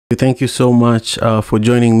Thank you so much for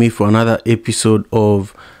joining me for another episode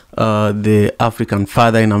of the African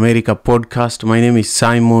Father in America podcast. My name is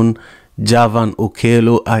Simon Javan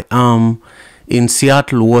Okelo. I am in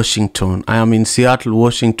Seattle, Washington.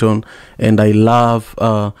 And I love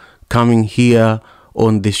coming here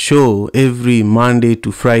on the show every Monday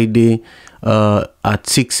to Friday at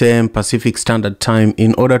 6 a.m. Pacific Standard Time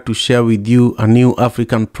in order to share with you a new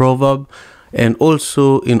African proverb, and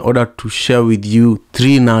also in order to share with you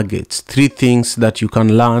three nuggets, three things that you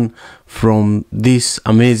can learn from this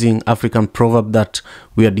amazing African proverb that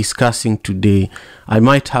we are discussing today. I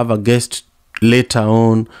might have a guest later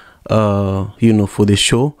on, for the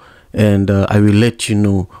show, and I will let you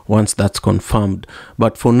know once that's confirmed.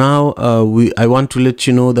 But for now, I want to let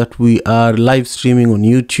you know that we are live streaming on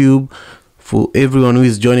YouTube. For everyone who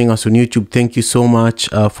is joining us on YouTube, thank you so much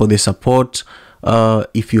for the support.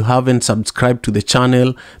 If you haven't subscribed to the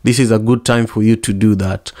channel, this is a good time for you to do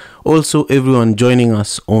that. Also, everyone joining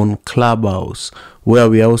us on Clubhouse, where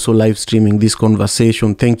we are also live streaming this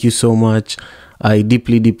conversation, thank you so much. I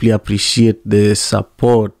deeply appreciate the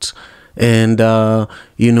support. And I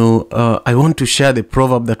want to share the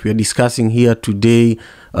proverb that we are discussing here today,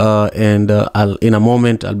 and in a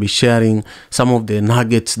moment I'll be sharing some of the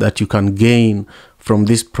nuggets that you can gain from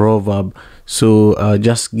this proverb. So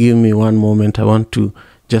just give me one moment. I want to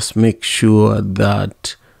just make sure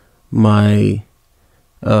that my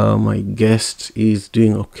guest is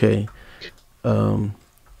doing okay.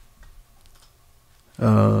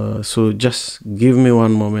 So just give me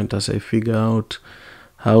one moment as I figure out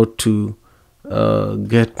how to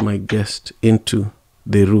get my guest into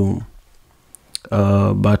the room.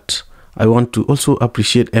 But I want to also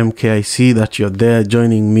appreciate MK. I see that you're there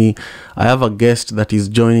joining me. I have a guest that is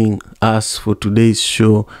joining us for today's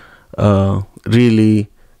show, really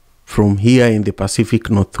from here in the Pacific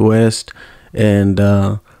Northwest. And,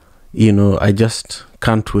 I just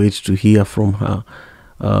can't wait to hear from her.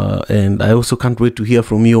 And I also can't wait to hear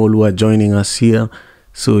from you all who are joining us here.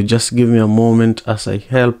 So just give me a moment as I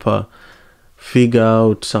help her figure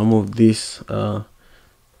out some of these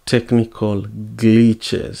technical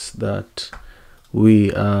glitches that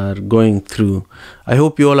we are going through. I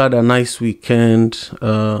hope you all had a nice weekend.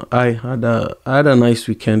 I had a nice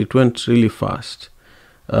weekend. It went really fast.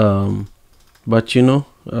 But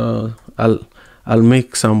I'll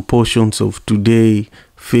make some portions of today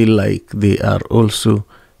feel like they are also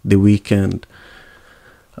the weekend.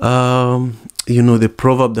 The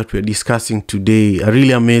proverb that we're discussing today, a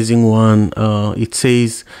really amazing one. It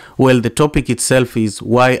says, the topic itself is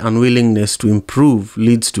why unwillingness to improve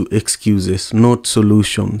leads to excuses, not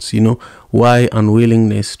solutions. Why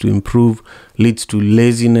unwillingness to improve leads to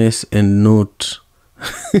laziness and not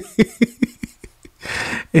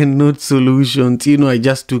and not solutions. I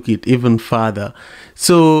just took it even further.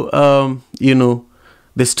 So,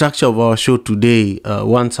 the structure of our show today,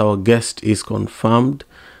 once our guest is confirmed,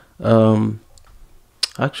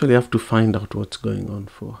 actually I have to find out what's going on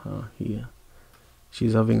for her here.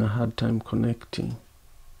 She's having a hard time connecting.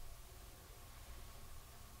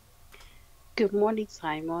 Good morning,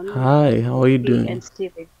 Simon. Hi, how are you doing? And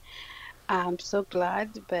Steven. I'm so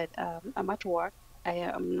glad, but I'm at work. I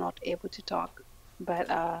am not able to talk,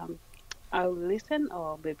 but I'll listen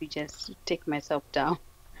or maybe just take myself down.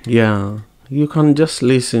 Yeah, you can just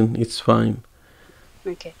listen. It's fine.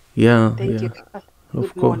 Okay. Yeah, Thank you. of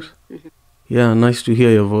Good morning. course. Yeah, nice to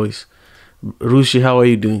hear your voice. Rushi, how are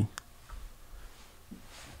you doing?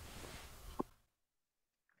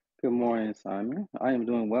 Good morning, Simon. I am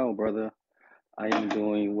doing well, brother. I am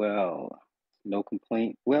doing well. No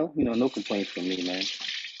complaint. Well, no complaints from me, man.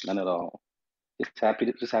 None at all. Just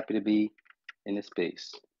happy to be in this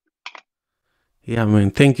space. Yeah,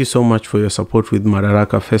 man. Thank you so much for your support with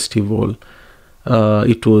Madaraka Festival.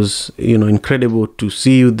 It was, incredible to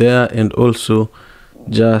see you there, and also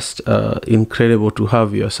just incredible to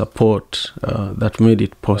have your support that made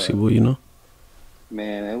it possible.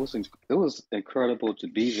 Man, it was incredible to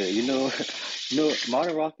be there.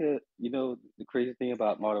 Madaraka. The crazy thing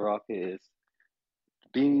about Madaraka is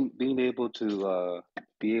being able to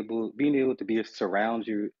being able to be surround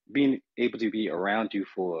you, being able to be around you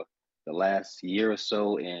for the last year or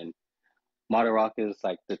so, and Madaraka is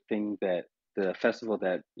like the festival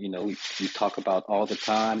that we talk about all the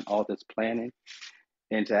time, all this planning,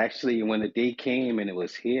 and to actually when the day came and it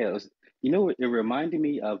was here, it reminded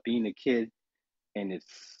me of being a kid, and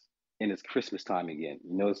it's Christmas time again.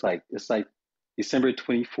 It's like December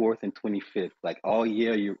 24th and 25th. Like all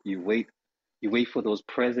year, you wait for those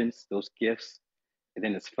presents, those gifts, and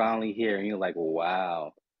then it's finally here, and you're like,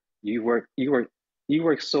 wow, you work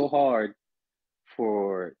so hard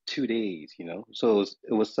for 2 days, you know. So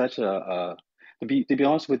it was such to be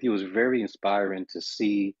honest with you, it was very inspiring to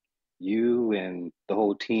see you and the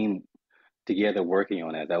whole team together working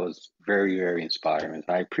on that. That was very, very inspiring.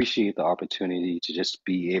 I appreciate the opportunity to just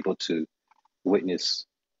be able to witness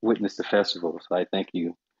witness the festival. So I thank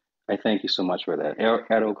you. I thank you so much for that.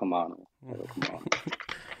 Ero Kamano. Ero Kamano.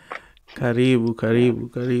 Karibu, Yeah. karibu,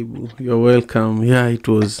 karibu. You're welcome. Yeah, it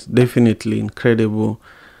was definitely incredible.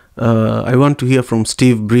 I want to hear from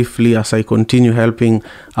Steve briefly as I continue helping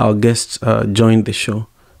our guests join the show.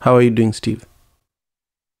 How are you doing, Steve?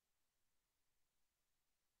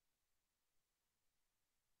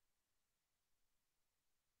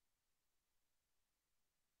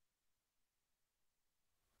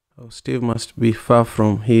 Oh, Steve must be far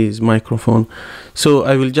from his microphone. So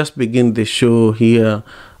I will just begin the show here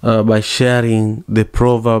by sharing the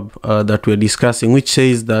proverb that we're discussing, which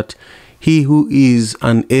says that he who is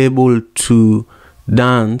unable to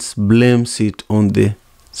dance blames it on the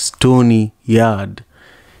stony yard.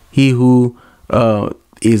 He who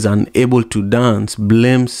is unable to dance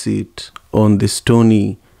blames it on the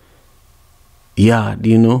stony yard,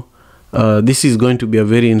 you know. This is going to be a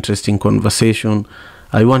very interesting conversation.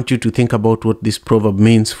 I want you to think about what this proverb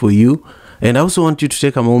means for you. And I also want you to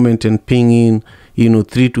take a moment and ping in,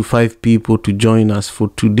 3 to 5 people to join us for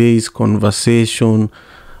today's conversation.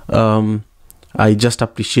 I just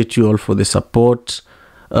appreciate you all for the support.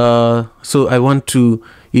 So I want to,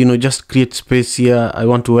 just create space here. I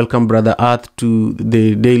want to welcome Brother Earth to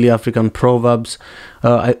the Daily African Proverbs.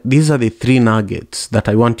 These are the 3 nuggets that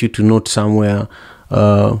I want you to note somewhere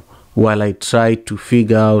while I try to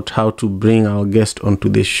figure out how to bring our guest onto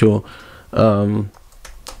the show.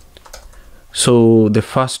 So the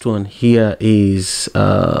first one here is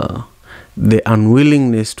the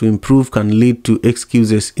unwillingness to improve can lead to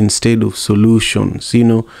excuses instead of solutions.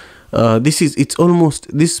 This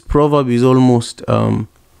proverb is almost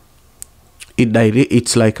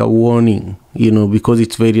it's like a warning, because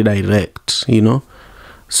it's very direct,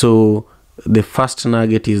 So the first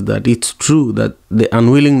nugget is that it's true that the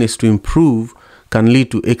unwillingness to improve can lead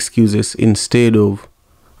to excuses instead of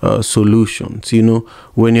solutions.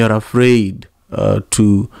 When you're afraid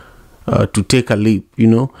to take a leap,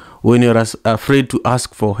 when you're afraid to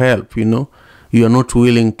ask for help, you are not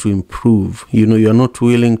willing to improve, you are not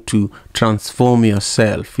willing to transform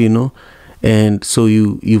yourself, and so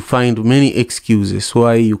you find many excuses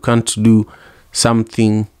why you can't do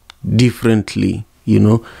something differently,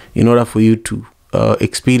 in order for you to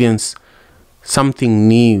experience something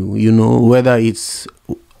new, whether it's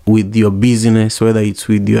with your business, whether it's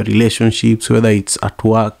with your relationships, whether it's at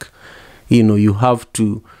work, you have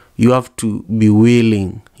to be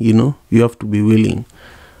willing, you have to be willing.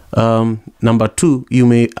 Number 2, you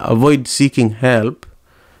may avoid seeking help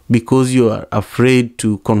because you are afraid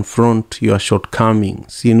to confront your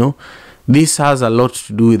shortcomings. This has a lot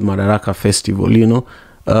to do with Madaraka Festival.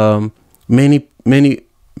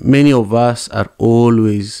 Many of us are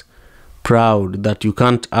always proud that you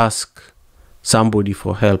can't ask somebody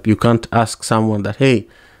for help. You can't ask someone that, hey,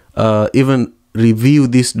 even review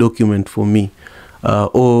this document for me,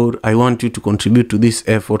 or I want you to contribute to this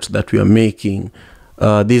effort that we are making.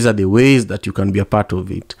 These are the ways that you can be a part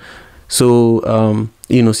of it. So,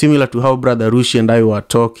 similar to how Brother Rushi and I were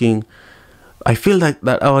talking, I feel like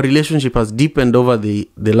that our relationship has deepened over the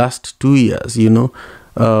last 2 years.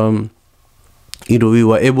 We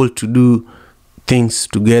were able to do things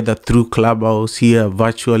together through Clubhouse here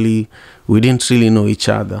virtually. We didn't really know each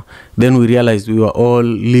other. Then we realized we were all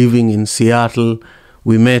living in Seattle.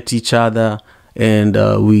 We met each other and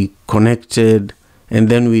we connected. And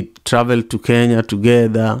then we traveled to Kenya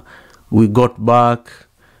together. We got back.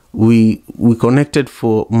 We connected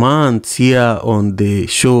for months here on the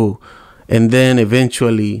show. And then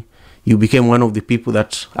eventually you became one of the people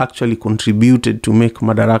that actually contributed to make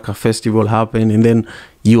Madaraka Festival happen, and then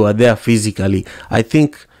you are there physically. I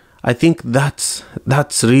think that's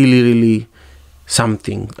really, really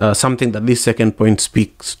something that this second point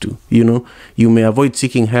speaks to. You may avoid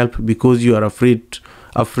seeking help because you are afraid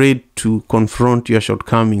to confront your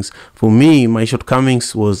shortcomings. For me, my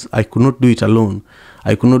shortcomings was I could not do it alone.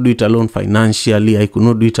 I could not do it alone financially. I could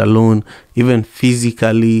not do it alone, even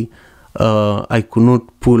physically. I could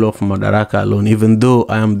not pull off Madaraka alone, even though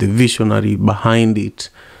I am the visionary behind it.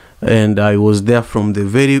 And I was there from the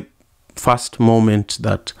very first moment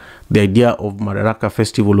that the idea of Madaraka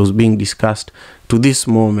Festival was being discussed to this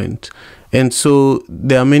moment. And so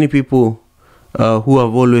there are many people who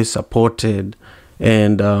have always supported,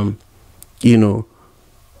 and, and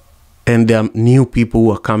there are new people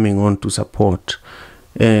who are coming on to support.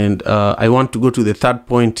 And I want to go to the third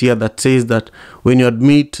point here that says that when you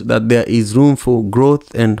admit that there is room for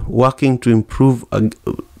growth and working to improve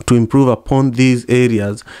upon these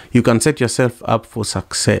areas, you can set yourself up for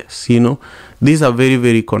success. These are very,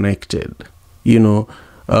 very connected.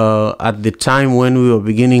 At the time when we were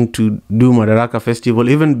beginning to do Madaraka Festival,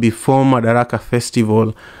 even before Madaraka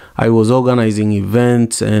Festival, I was organizing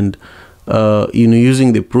events and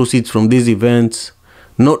using the proceeds from these events,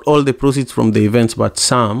 not all the proceeds from the events, but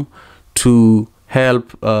some, to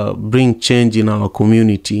help bring change in our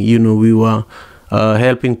community. We were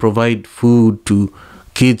helping provide food to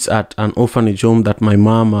kids at an orphanage home that my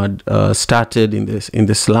mom had started in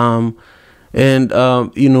the slum. And,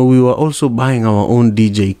 we were also buying our own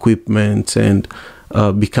DJ equipment and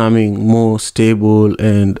becoming more stable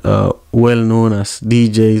and well-known as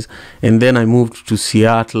DJs. And then I moved to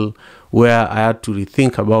Seattle, where I had to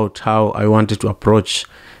rethink about how I wanted to approach,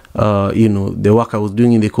 the work I was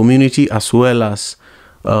doing in the community, as well as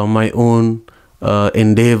my own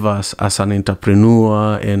endeavors as an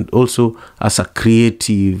entrepreneur and also as a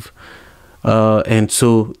creative. And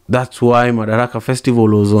so that's why Madaraka Festival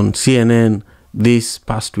was on CNN this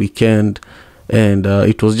past weekend. And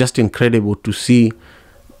it was just incredible to see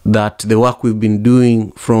that the work we've been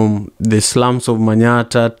doing from the slums of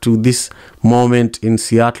Manhattan to this moment in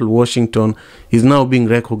Seattle, Washington, is now being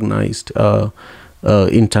recognized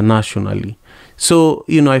internationally. So,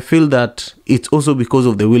 I feel that it's also because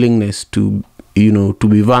of the willingness to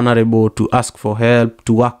be vulnerable, to ask for help,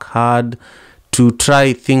 to work hard, to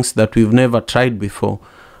try things that we've never tried before,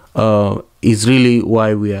 is really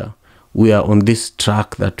why we are on this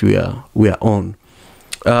track that we are on.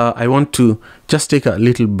 I want to just take a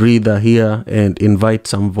little breather here and invite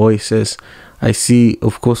some voices. I see,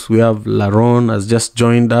 of course, we have Laron has just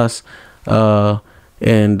joined us, and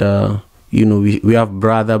we have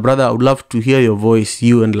brother. I would love to hear your voice,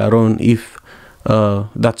 you and Laron, if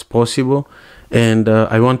that's possible. And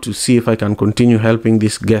I want to see if I can continue helping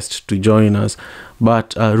this guest to join us.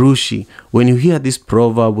 But Rushi, when you hear this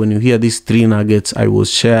proverb, when you hear these 3 nuggets I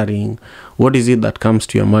was sharing, what is it that comes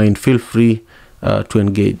to your mind? Feel free to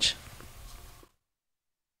engage.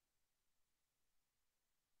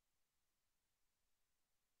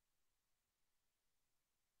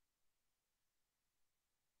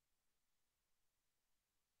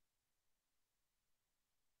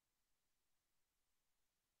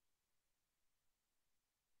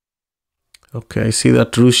 Okay, I see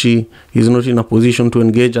that Rushi is not in a position to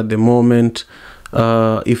engage at the moment.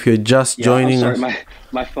 If you're just joining I'm sorry, us,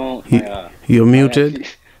 my phone, you're muted.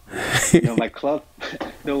 my club.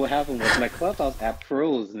 No, what happened was my Clubhouse app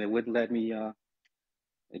froze and it wouldn't let me.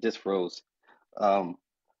 It just froze. Um,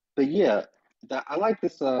 but yeah, I like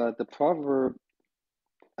this. The proverb.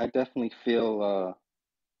 I definitely feel.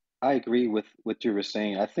 I agree with what you were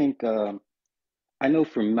saying. I think. I know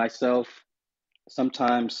for myself,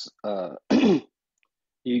 sometimes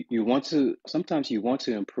you want to. Sometimes you want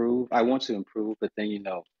to improve. I want to improve, but then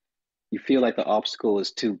you feel like the obstacle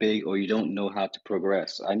is too big, or you don't know how to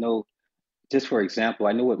progress. I know. Just for example,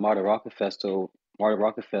 I know with Martin Rocket Festival,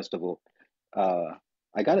 uh,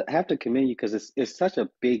 I have to commend you because it's such a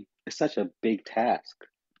big task.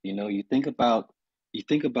 You think about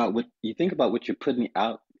what you're putting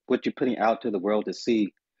out to the world to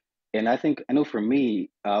see. And I know for me,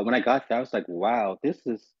 when I got there, I was like, wow, this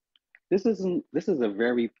is a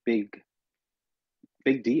very big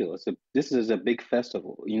deal. This is a big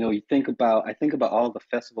festival. I think about all the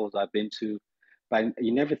festivals I've been to, but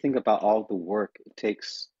you never think about all the work it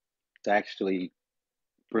takes to actually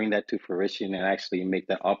bring that to fruition and actually make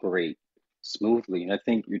that operate smoothly. And I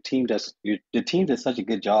think the team does such a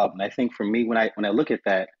good job. And I think for me, when I look at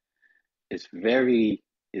that, it's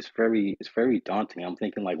it's very daunting. I'm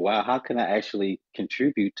thinking like, wow, how can I actually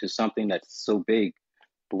contribute to something that's so big?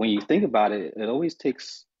 But when you think about it, it always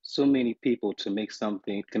takes so many people to make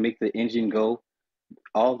the engine go.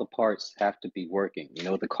 All the parts have to be working.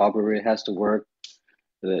 The carburetor has to work,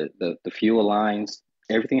 the fuel lines,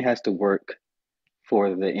 everything has to work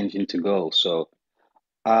for the engine to go. So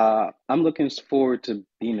I'm looking forward to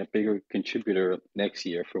being a bigger contributor next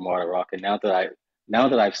year for Marta Rock. And now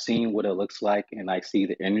that I've seen what it looks like and I see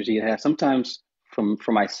the energy it has, sometimes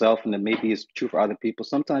for myself, and then maybe it's true for other people,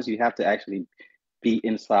 sometimes you have to actually be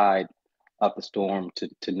inside of the storm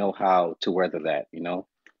to know how to weather that.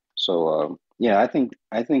 So yeah, I think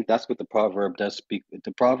that's what the proverb does speak.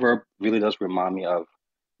 The proverb really does remind me of,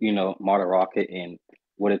 Marta Rocket and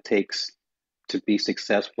what it takes to be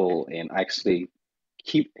successful and actually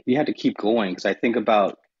you had to keep going because I think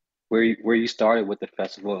about where you started with the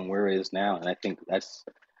festival and where it is now, and I think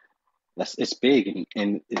it's big,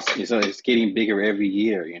 and it's getting bigger every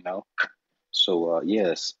year, So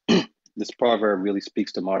yes, this proverb really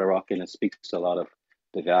speaks to Madaraka, and it speaks to a lot of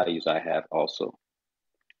the values I have also.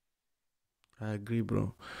 I agree,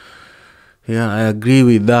 bro. Yeah, I agree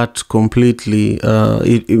with that completely.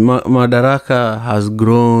 Madaraka has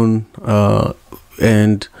grown,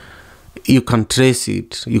 and you can trace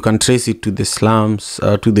it. You can trace it to the slums,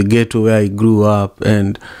 to the ghetto where I grew up,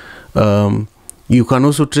 and you can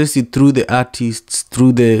also trace it through the artists,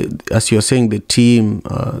 through as you're saying, the team.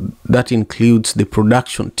 That includes the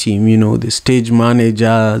production team, the stage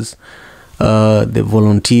managers, the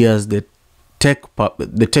volunteers, the tech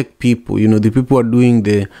people, the people who are doing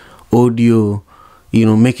the audio,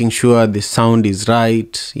 making sure the sound is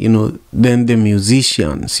right, then the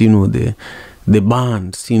musicians, the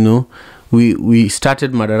bands, we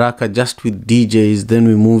started Madaraka just with DJs, then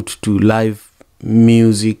we moved to live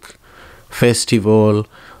music festival,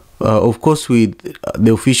 of course with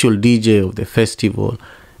the official DJ of the festival,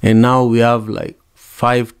 and now we have like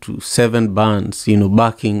 5 to 7 bands,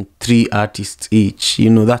 backing 3 artists each.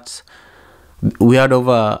 We had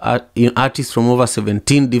over artists from over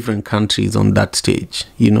 17 different countries on that stage,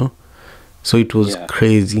 so it was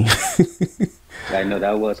crazy. I know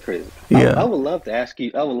that was crazy. Yeah. I would love to ask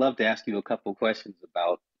you. I would love to ask you a couple questions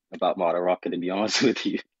about Madaraka, to be honest with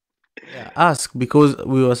you. Yeah, ask, because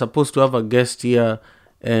we were supposed to have a guest here,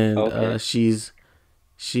 and Okay. she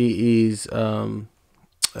is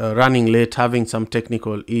running late, having some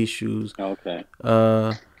technical issues. Okay.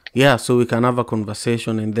 Yeah, so we can have a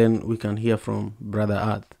conversation, and then we can hear from Brother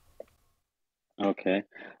Earth. Okay.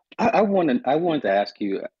 I wanted to ask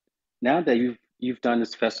you, now that you've done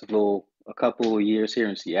this festival a couple of years here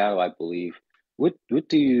in Seattle, I believe. What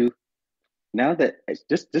do you, now that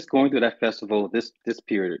just going through that festival this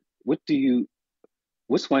period,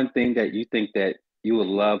 what's one thing that you think that you would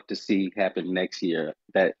love to see happen next year?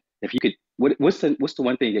 That if you could, what's the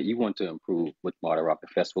one thing that you want to improve with Madaraka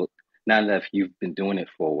Festival now that you've been doing it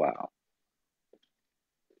for a while?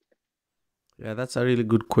 Yeah, that's a really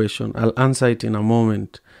good question. I'll answer it in a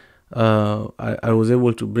moment. I was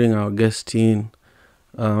able to bring our guest in.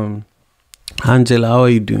 Angela, how are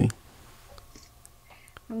you doing?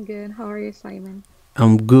 I'm good. How are you, Simon?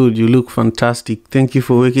 I'm good. You look fantastic. Thank you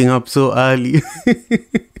for waking up so early.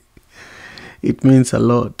 It means a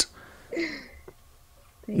lot.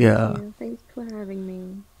 Thank you. Thanks for having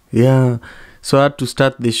me. Yeah. So I had to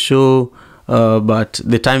start the show, but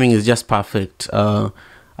the timing is just perfect.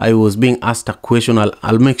 I was being asked a question.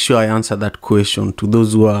 I'll make sure I answer that question to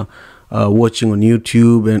those who are watching on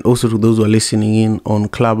YouTube, and also to those who are listening in on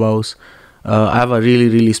Clubhouse. I have a really,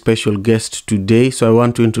 really special guest today, so I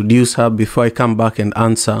want to introduce her before I come back and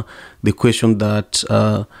answer the question that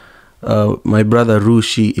my brother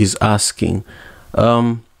Rushi is asking.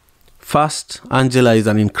 First, Angela is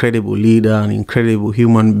an incredible leader, an incredible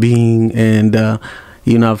human being, and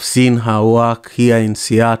I've seen her work here in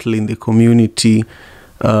Seattle in the community.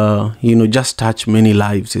 Just touch many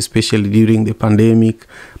lives, especially during the pandemic.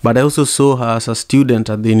 But I also saw her as a student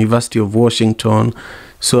at the University of Washington.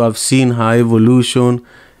 So I've seen her evolution,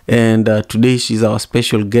 and today she's our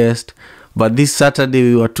special guest. But this Saturday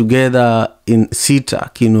we were together in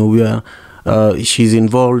CTAC. She's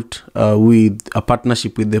involved with a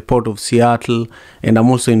partnership with the Port of Seattle, and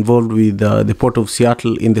I'm also involved with the Port of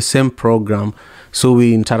Seattle in the same program. So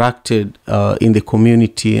we interacted in the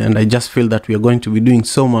community, and I just feel that we are going to be doing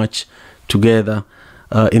so much together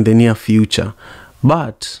in the near future.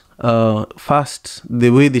 But first,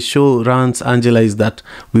 the way the show runs, Angela, is that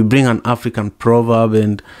we bring an African proverb,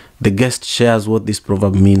 and the guest shares what this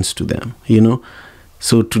proverb means to them,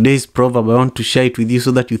 So today's proverb, I want to share it with you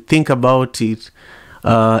so that you think about it,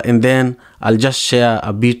 and then I'll just share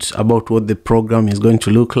a bit about what the program is going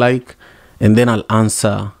to look like, and then I'll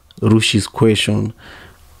answer Rushi's question,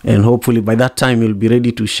 and hopefully by that time you'll be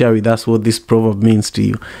ready to share with us what this proverb means to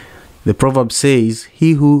you. The proverb says,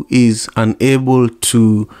 "He who is unable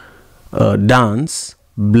to dance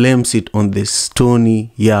blames it on the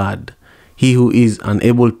stony yard." He who is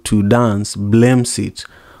unable to dance blames it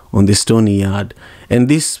on the stony yard. And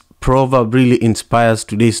this proverb really inspires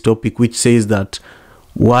today's topic, which says that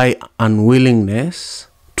why unwillingness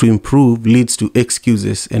to improve leads to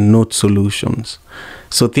excuses and not solutions.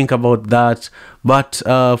 So think about that. But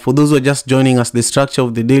for those who are just joining us, the structure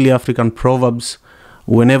of the Daily African Proverbs,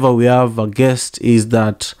 whenever we have a guest, is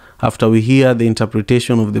that after we hear the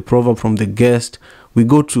interpretation of the proverb from the guest, we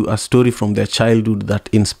go to a story from their childhood that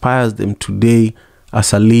inspires them today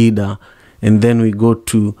as a leader. And then we go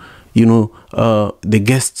to, the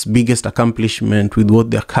guest's biggest accomplishment with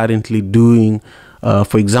what they're currently doing.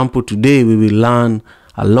 For example, today we will learn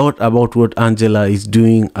a lot about what Angela is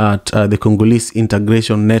doing at the Congolese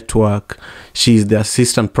Integration Network. She's the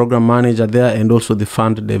assistant program manager there and also the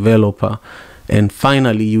fund developer. And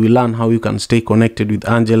finally, you will learn how you can stay connected with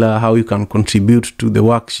Angela, how you can contribute to the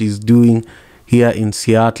work she's doing here in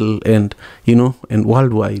Seattle and, and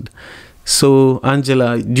worldwide. So,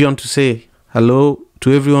 Angela, do you want to say hello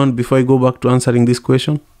to everyone before I go back to answering this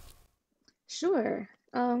question? Sure.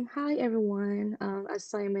 Hi, everyone. As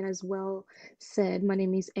Simon as well said, my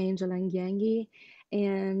name is Angela Nyangi,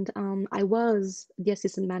 and I was the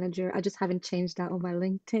assistant manager. I just haven't changed that on my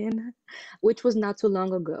LinkedIn, which was not too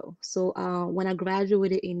long ago. So when I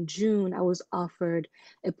graduated in June, I was offered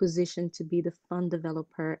a position to be the fund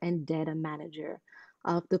developer and data manager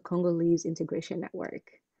of the Congolese Integration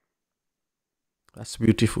Network. That's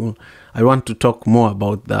beautiful. I want to talk more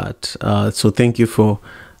about that. So thank you for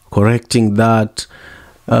correcting that.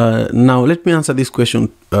 Now, let me answer this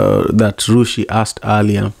question that Rushi asked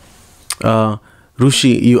earlier.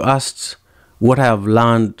 Rushi, you asked what I have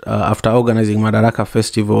learned after organizing Madaraka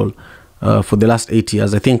Festival for the last 8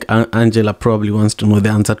 years. I think Angela probably wants to know the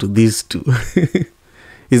answer to these two.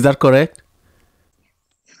 Is that correct?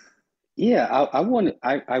 Yeah, I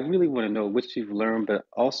really want to know what you've learned, but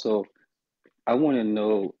also I want to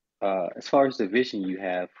know as far as the vision you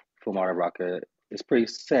have for Madaraka. It's pretty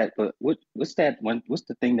set, but what's that one? What's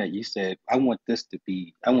the thing that you said? I want this to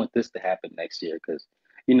happen next year because,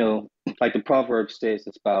 like the Proverb says,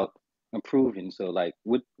 it's about improving. So, like,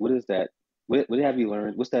 what is that? What have you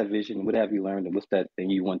learned? What's that vision? What have you learned? And what's that thing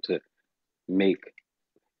you want to make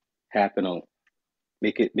happen or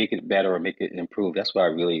make it better or make it improve? That's what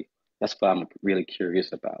I'm really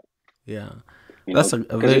curious about. Yeah, Because that's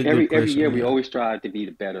a very good question. every year we always try to be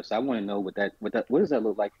the better. So I want to know what does that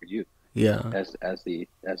look like for you? Yeah, as the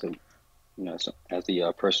person who that's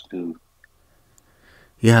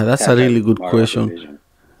a really good question.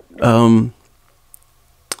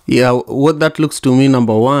 What that looks to me,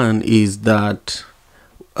 number one, is that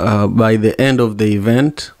by the end of the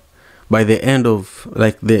event, by the end of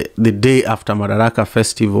like the day after Madaraka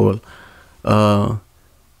Festival,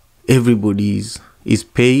 everybody is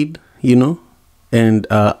paid, and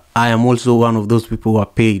I am also one of those people who are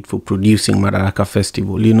paid for producing Madaraka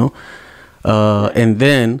Festival, and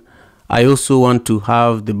then I also want to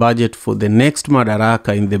have the budget for the next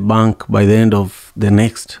Madaraka in the bank by the end of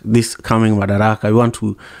this coming Madaraka. I want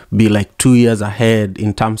to be like 2 years ahead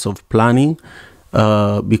in terms of planning,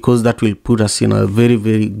 because that will put us in a very,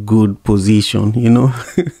 very good position,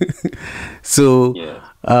 So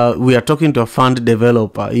we are talking to a fund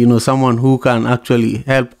developer, someone who can actually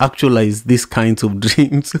help actualize these kinds of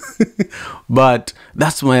dreams. But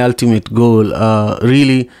that's my ultimate goal.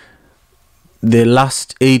 Really, the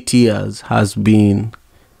last 8 years has been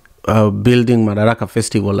building Madaraka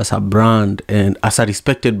Festival as a brand and as a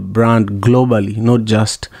respected brand globally, not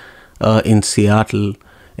just in Seattle.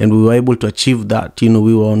 And we were able to achieve that. We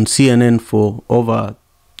were on CNN for over,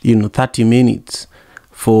 30 minutes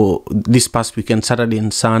for this past weekend, Saturday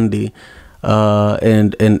and Sunday.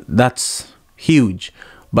 And that's huge.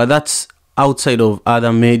 But that's outside of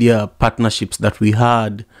other media partnerships that we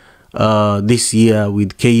had this year,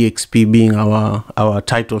 with KEXP being our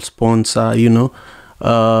title sponsor,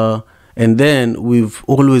 and then we've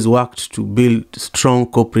always worked to build strong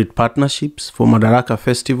corporate partnerships for Madaraka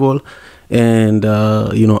Festival, and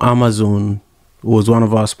Amazon was one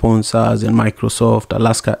of our sponsors, and Microsoft,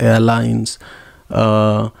 Alaska Airlines,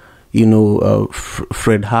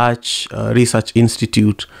 Fred Hatch Research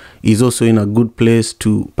Institute is also in a good place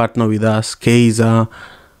to partner with us, Kaiser,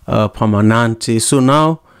 Permanente. So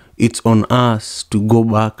now it's on us to go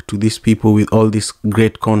back to these people with all this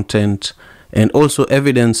great content and also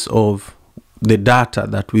evidence of the data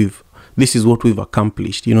that this is what we've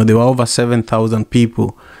accomplished. There were over 7,000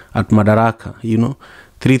 people at Madaraka,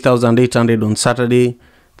 3,800 on Saturday,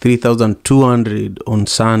 3,200 on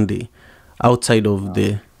Sunday, outside of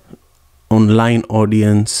the online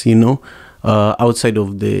audience, outside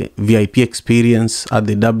of the VIP experience at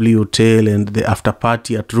the W Hotel and the after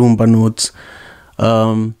party at Rumba Notes.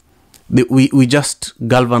 We just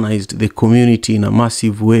galvanized the community in a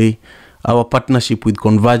massive way. Our partnership with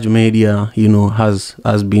Converge Media, has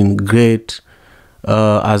been great,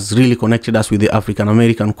 has really connected us with the African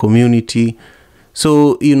American community.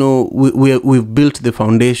 So, we've built the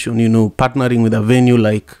foundation, partnering with a venue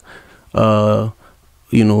like,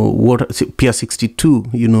 Pier 62.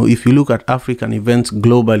 If you look at African events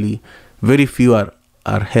globally, very few are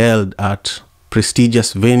held at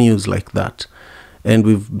prestigious venues like that. And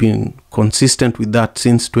we've been consistent with that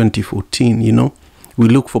since 2014, We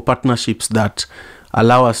look for partnerships that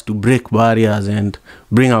allow us to break barriers and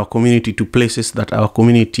bring our community to places that our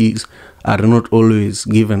communities are not always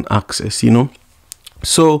given access,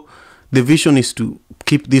 So the vision is to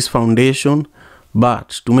keep this foundation,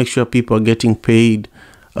 but to make sure people are getting paid,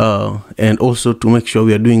 and also to make sure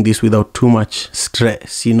we are doing this without too much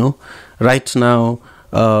stress, Right now,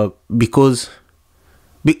 because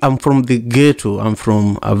I'm from the ghetto, I'm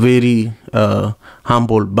from a very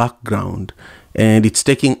humble background, and it's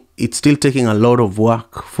still taking a lot of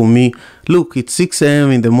work for me. Look, it's 6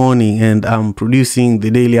 a.m. in the morning, and I'm producing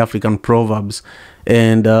the daily African Proverbs,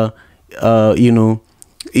 and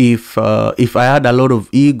if I had a lot of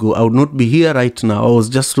ego, I would not be here right now. I was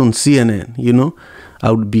just on CNN,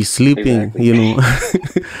 I would be sleeping, Exactly.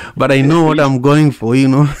 But I know what I'm going for,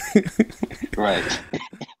 Right.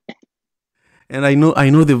 and I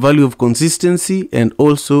know the value of consistency, and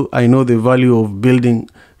also I know the value of building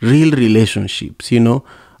real relationships,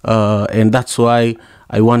 and that's why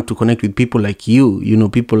I want to connect with people like you,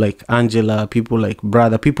 people like Angela, people like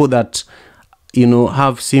Brother, people that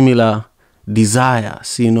have similar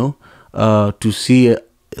desires, to see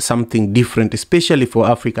something different, especially for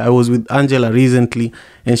Africa. I was with Angela recently,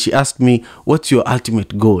 and she asked me, "What's your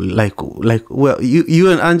ultimate goal?" Well, you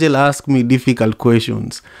and Angela ask me difficult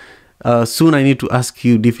questions. Soon I need to ask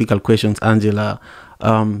you difficult questions, Angela.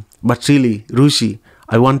 But really, Rushi,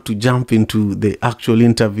 I want to jump into the actual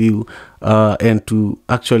interview, and to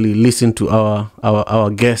actually listen to our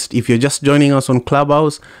guest. If you're just joining us on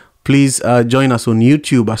Clubhouse, please join us on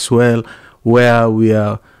YouTube as well, where we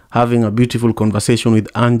are having a beautiful conversation with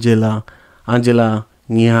Angela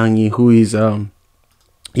Nyangi, who is an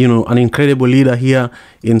incredible leader here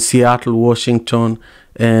in Seattle, Washington,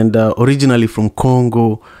 and originally from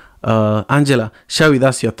Congo. Angela, share with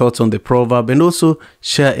us your thoughts on the proverb, and also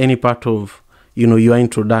share any part of your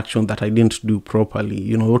introduction that I didn't do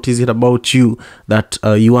properly. What is it about you that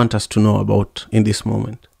you want us to know about in this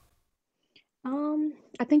moment?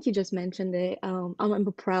 I think you just mentioned it. I'm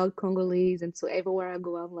a proud Congolese, and so everywhere I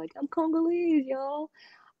go, I'm like, I'm Congolese, y'all.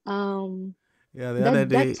 Um, Yeah, the other that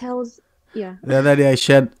day, tells, yeah. I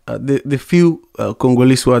shared the few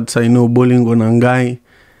Congolese words I know: bolingo nangai,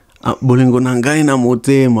 bolingo nangai na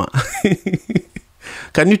motema.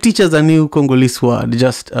 Can you teach us a new Congolese word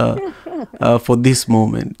just for this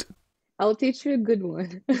moment? I'll teach you a good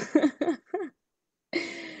one.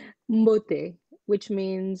 Mbote, which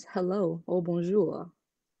means hello or bonjour.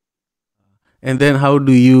 And then how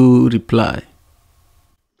do you reply?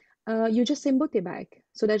 You just say mbote back.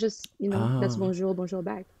 So that's just, that's Ah, bonjour, bonjour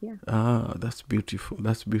back. Yeah. that's beautiful.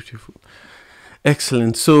 That's beautiful.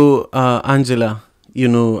 Excellent. So, Angela,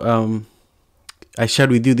 I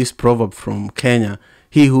shared with you this proverb from Kenya.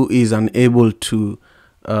 He who is unable to,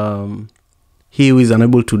 um, he who is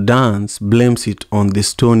unable to dance blames it on the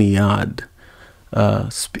stony yard.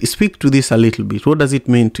 Speak to this a little bit. What does it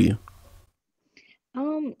mean to you?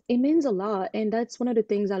 It means a lot, and that's one of the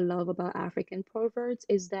things I love about African proverbs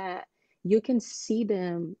is that you can see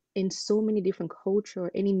them in so many different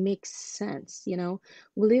culture and it makes sense,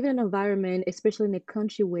 We live in an environment, especially in a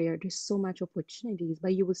country where there's so much opportunities,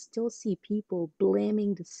 but you will still see people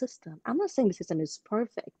blaming the system. I'm not saying the system is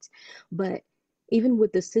perfect, but even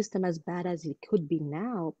with the system as bad as it could be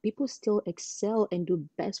now, people still excel and do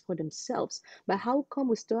best for themselves. But how come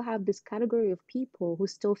we still have this category of people who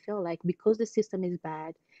still feel like because the system is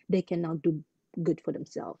bad, they cannot do good for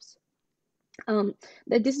themselves? Um,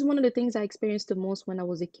 that this is one of the things I experienced the most when I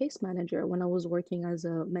was a case manager, when I was working as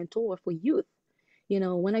a mentor for youth.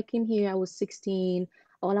 When I came here, I was 16.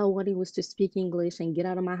 All I wanted was to speak English and get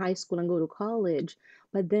out of my high school and go to college.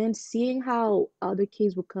 But then seeing how other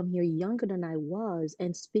kids would come here younger than I was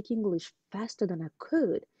and speak English faster than I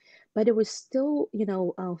could, but it was still,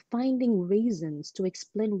 finding reasons to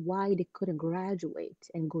explain why they couldn't graduate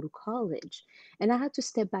and go to college. And I had to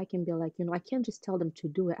step back and be like, I can't just tell them to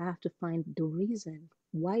do it. I have to find the reason.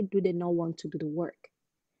 Why do they not want to do the work?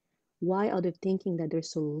 Why are they thinking that they're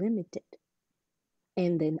so limited?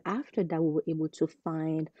 And then after that, we were able to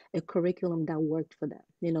find a curriculum that worked for them.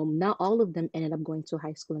 Not all of them ended up going to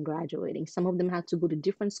high school and graduating. Some of them had to go to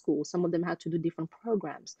different schools, some of them had to do different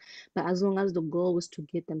programs. But as long as the goal was to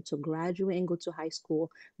get them to graduate and go to high school,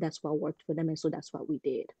 that's what worked for them. And so that's what we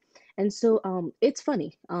did. And so it's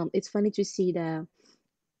funny. It's funny to see that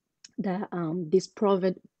this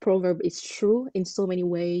proverb is true in so many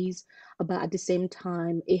ways, but at the same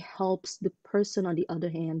time, it helps the person on the other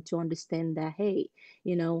hand to understand that, hey,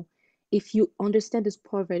 you know, if you understand this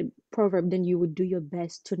proverb, then you would do your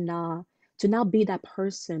best to not be that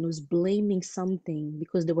person who's blaming something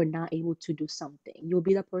because they were not able to do something. You'll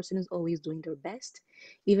be that person who's always doing their best,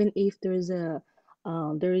 even if there's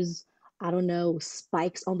I don't know,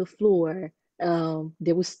 spikes on the floor.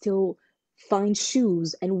 They will still find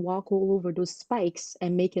shoes and walk all over those spikes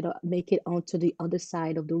and make it onto the other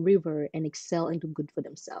side of the river and excel and do good for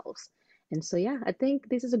themselves. And so, yeah, I think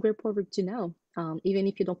this is a great proverb to know. Even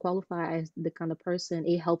if you don't qualify as the kind of person,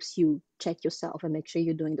 it helps you check yourself and make sure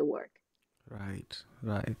you're doing the work. Right,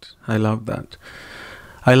 right. I love that.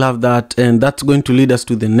 I love that. And that's going to lead us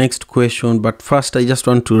to the next question. But first, I just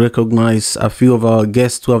want to recognize a few of our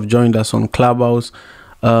guests who have joined us on Clubhouse.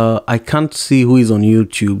 I can't see who is on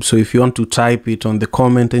YouTube. So if you want to type it on the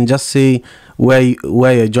comment and just say where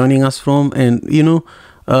you're joining us from, and,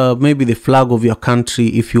 maybe the flag of your country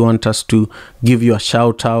if you want us to give you a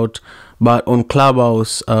shout out. But on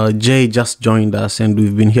Clubhouse, Jay just joined us, and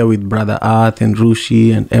we've been here with Brother Earth and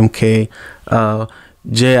Rushi and MK.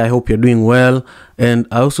 Jay, I hope you're doing well. And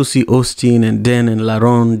I also see Austin and Dan and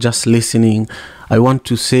Laron just listening. I want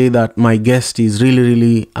to say that my guest is really,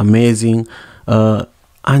 really amazing.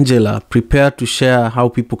 Angela, prepare to share how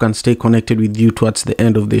people can stay connected with you towards the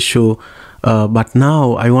end of the show. But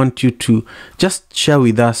now I want you to just share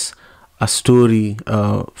with us a story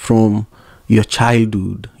from your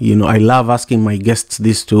childhood. I love asking my guests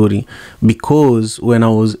this story because when I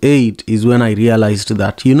was 8 is when I realized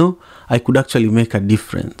that, I could actually make a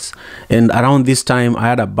difference. And around this time, I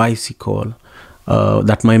had a bicycle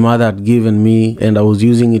that my mother had given me, and I was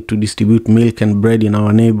using it to distribute milk and bread in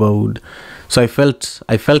our neighborhood. So I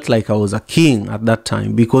felt like I was a king at that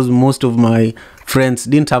time because most of my friends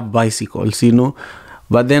didn't have bicycles,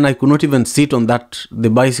 But then I could not even sit on the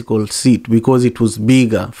bicycle seat because it was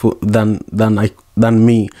bigger than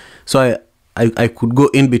me. So I could go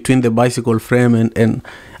in between the bicycle frame, and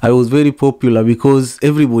I was very popular because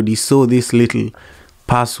everybody saw this little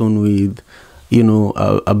person with,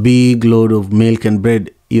 a big load of milk and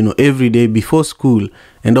bread, every day before school,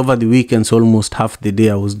 and over the weekends, almost half the day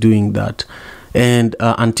I was doing that. And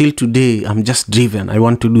until today, I'm just driven. I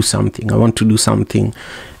want to do something.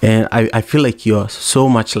 And I feel like you're so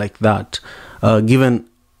much like that, given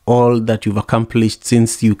all that you've accomplished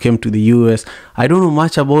since you came to the US. I don't know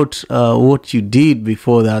much about what you did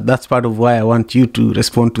before that. That's part of why I want you to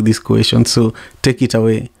respond to this question. So take it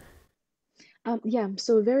away. Yeah,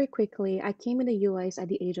 so very quickly, I came in the US at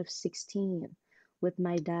the age of 16 with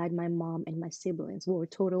my dad, my mom, and my siblings. We were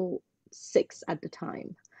total six at the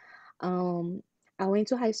time. Um, I went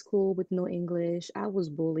to high school with no English. I was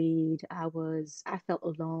bullied. I felt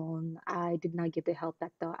alone. I did not get the help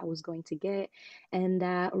that I thought I was going to get, and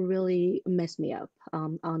that really messed me up.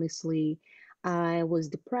 Honestly, I was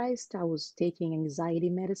depressed. I was taking anxiety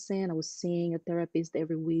medicine. I was seeing a therapist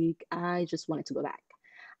every week. I just wanted to go back.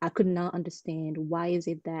 I could not understand why is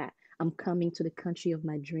it that I'm coming to the country of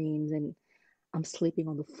my dreams and I'm sleeping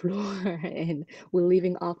on the floor and we're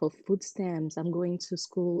living off of food stamps. I'm going to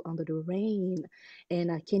school under the rain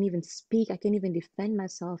and I can't even speak. I can't even defend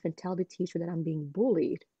myself and tell the teacher that I'm being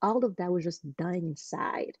bullied. All of that was just dying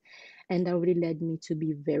inside. And that really led me to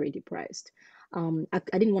be very depressed. I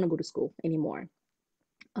didn't want to go to school anymore.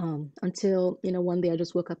 Until, one day I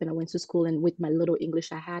just woke up and I went to school, and with my little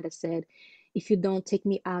English I had, I said, if you don't take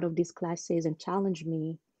me out of these classes and challenge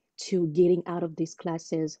me to getting out of these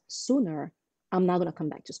classes sooner, I'm not going to come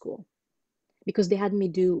back to school. Because they had me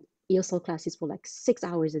do ESL classes for like 6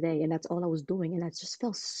 hours a day, and that's all I was doing. And I just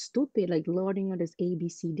felt stupid, like learning all these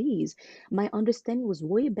ABCDs. My understanding was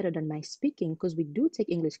way better than my speaking because we do take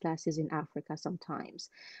English classes in Africa sometimes.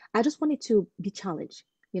 I just wanted to be challenged,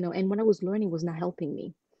 and what I was learning was not helping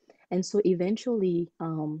me. And so eventually,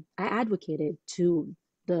 I advocated to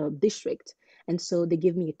the district. And so they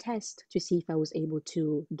gave me a test to see if I was able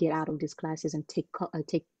to get out of these classes and take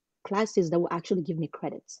classes that will actually give me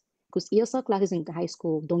credits. Because ESL classes in high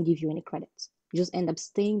school don't give you any credits. You just end up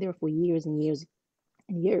staying there for years and years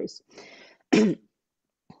and years.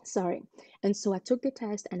 Sorry. And so I took the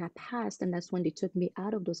test and I passed, and that's when they took me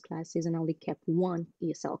out of those classes and I only kept one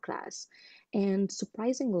ESL class. And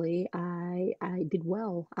surprisingly, I did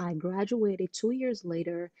well. I graduated 2 years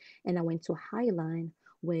later and I went to Highline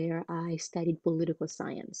where I studied political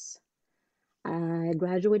science. I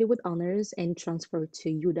graduated with honors and transferred to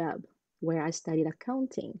UW where I studied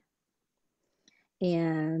accounting.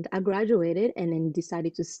 And I graduated and then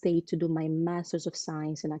decided to stay to do my Master's of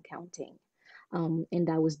Science in Accounting. And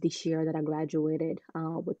that was this year that I graduated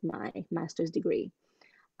with my master's degree.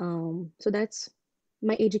 So that's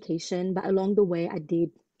my education. But along the way, I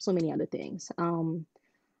did so many other things.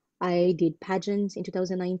 I did pageants in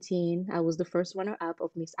 2019. I was the first runner-up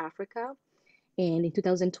of Miss Africa. And in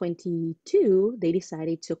 2022, they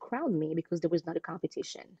decided to crown me because there was not a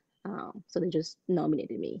competition. So they just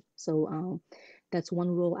nominated me. So That's one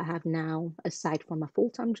role I have now, aside from my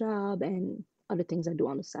full-time job and other things I do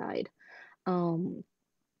on the side. Um,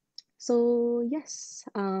 so yes,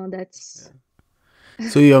 that's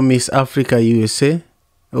So you're Miss Africa USA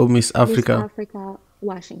or Miss Miss Africa? Africa,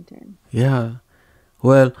 Washington. Yeah.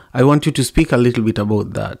 Well, I want you to speak a little bit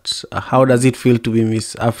about that. How does Okay. it feel to be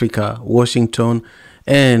Miss Africa, Washington?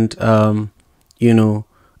 And, you know,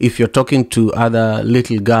 if you're talking to other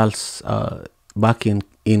little girls back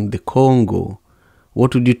in the Congo,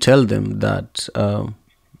 what would you tell them that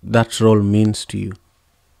that role means to you?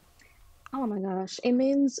 Oh my gosh, it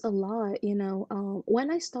means a lot, you know. When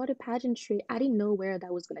I started pageantry, I didn't know where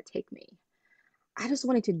that was gonna take me. I just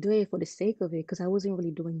wanted to do it for the sake of it because I wasn't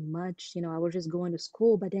really doing much. You know, I was just going to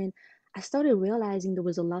school. But then I started realizing there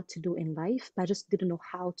was a lot to do in life, but I just didn't know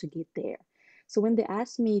how to get there. So when they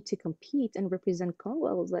asked me to compete and represent Congo,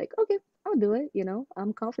 I was like, okay, I'll do it. You know,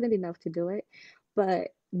 I'm confident enough to do it.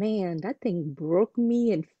 But man, that thing broke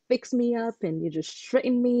me and fixed me up and it just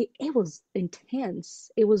straightened me. It was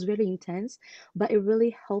intense. It was really intense, but it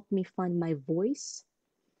really helped me find my voice.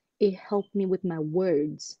 It helped me with my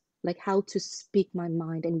words, like how to speak my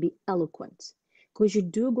mind and be eloquent. Because you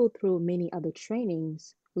do go through many other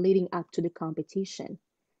trainings leading up to the competition.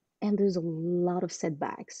 And there's a lot of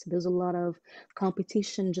setbacks. There's a lot of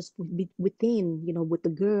competition just within, you know, with the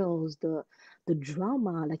girls, the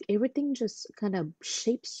drama, like everything just kind of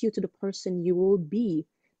shapes you to the person you will be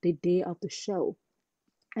the day of the show.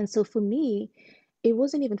 And so for me, it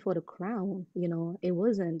wasn't even for the crown, you know, it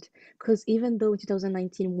wasn't. Because even though in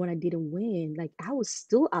 2019, when I didn't win, like I was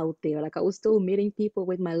still out there, like I was still meeting people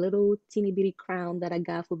with my little teeny bitty crown that I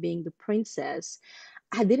got for being the princess.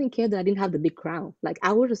 I didn't care that I didn't have the big crown. Like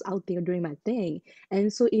I was just out there doing my thing.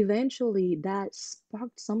 And so eventually that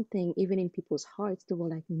sparked something even in people's hearts. They were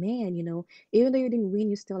like, man, you know, even though you didn't win,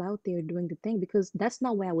 you're still out there doing the thing because that's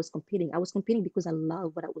not why I was competing. I was competing because I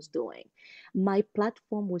love what I was doing. My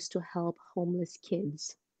platform was to help homeless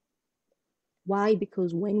kids. Why?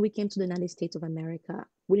 Because when we came to the United States of America,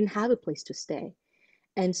 we didn't have a place to stay.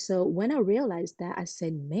 And so when I realized that, I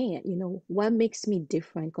said, man, you know, what makes me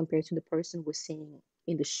different compared to the person we're seeing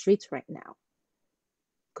in the streets right now?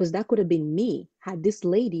 Because that could have been me had this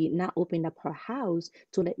lady not opened up her house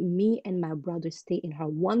to let me and my brother stay in her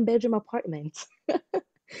one-bedroom apartment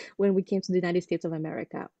when we came to the United States of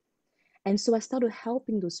America. And so I started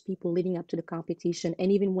helping those people leading up to the competition.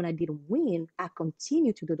 And even when I didn't win, I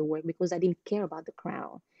continued to do the work because I didn't care about the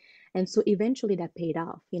crown. And so eventually that paid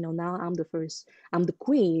off. You know, now I'm the first, I'm the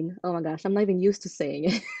queen. Oh my gosh, I'm not even used to saying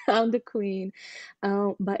it. I'm the queen.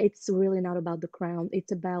 But it's really not about the crown.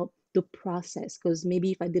 It's about the process. Because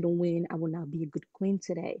maybe if I didn't win, I would not be a good queen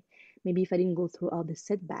today. Maybe if I didn't go through all the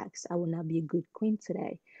setbacks, I would not be a good queen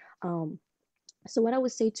today. Um, so what I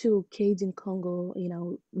would say to kids in Congo, you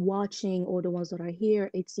know, watching or the ones that are here,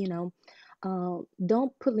 it's, you know,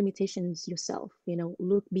 don't put limitations yourself. You know,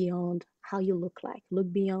 look beyond how you look like,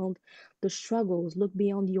 look beyond the struggles, look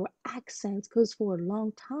beyond your accents. Because for a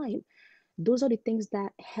long time, those are the things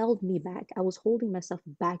that held me back. I was holding myself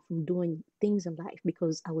back from doing things in life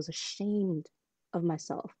because I was ashamed of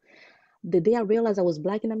myself. The day I realized I was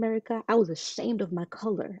black in America, I was ashamed of my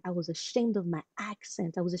color. I was ashamed of my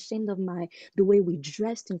accent. I was ashamed of my the way we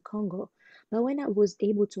dressed in Congo. But when I was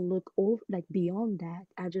able to look over like beyond that,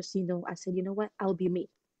 I just, you know, I said, you know what? I'll be me.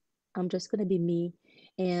 I'm just gonna be me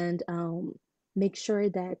and make sure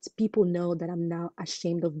that people know that I'm not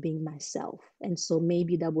ashamed of being myself. And so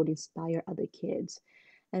maybe that would inspire other kids.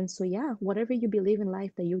 And so, yeah, whatever you believe in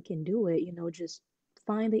life that you can do it, you know, just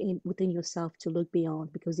find it within yourself to look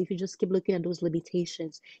beyond. Because if you just keep looking at those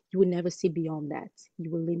limitations, you will never see beyond that. You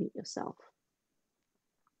will limit yourself.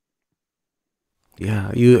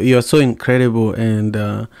 Yeah, you're so incredible and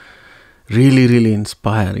really really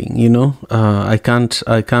inspiring. You know, I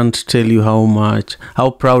can't tell you how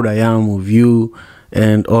proud I am of you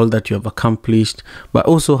and all that you have accomplished, but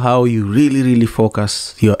also how you really really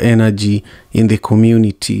focus your energy in the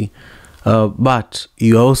community. But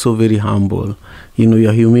you're also very humble. You know,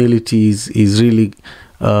 your humility is really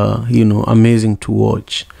amazing to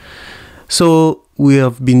watch. So we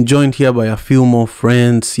have been joined here by a few more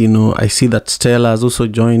friends. You know, I see that Stella has also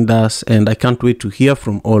joined us, and I can't wait to hear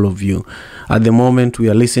from all of you. At the moment, we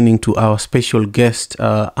are listening to our special guest,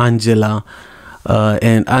 Angela.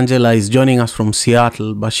 And Angela is joining us from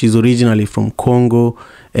Seattle, but she's originally from Congo,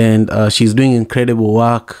 and she's doing incredible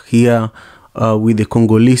work here with the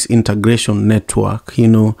Congolese Integration Network. You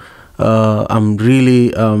know, I'm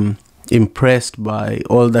really impressed by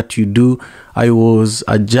all that you do. I was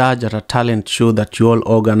a judge at a talent show that you all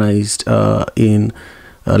organized in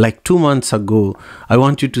like 2 months ago. I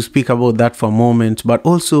want you to speak about that for a moment, but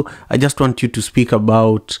also I just want you to speak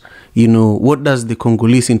about, what does the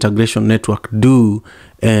Congolese Integration Network do,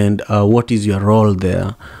 and what is your role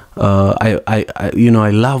there?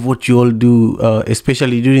 I love what you all do,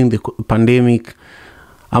 especially during the pandemic.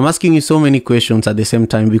 I'm asking you so many questions at the same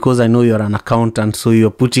time because I know you're an accountant, so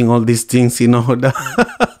you're putting all these things in order.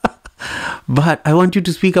 But I want you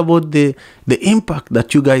to speak about the impact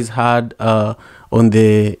that you guys had on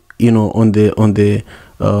the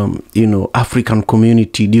African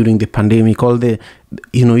community during the pandemic. All the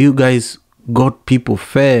you guys got people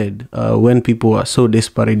fed when people were so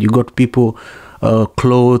desperate. You got people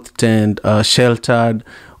clothed and sheltered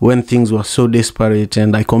when things were so desperate.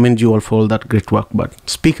 And I commend you all for all that great work. But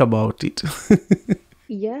speak about it.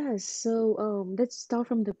 Yes, so let's start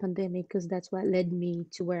from the pandemic because that's what led me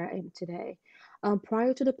to where I am today.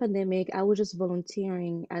 Prior to the pandemic, I was just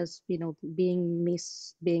volunteering as, being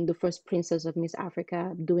the first princess of Miss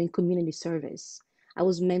Africa, doing community service. I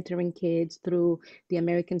was mentoring kids through the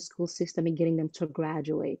American school system and getting them to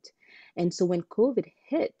graduate. And so when COVID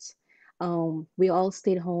hit, we all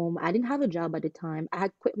stayed home. I didn't have a job at the time. I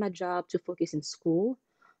had quit my job to focus in school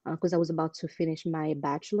because I was about to finish my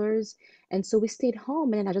bachelor's. And so we stayed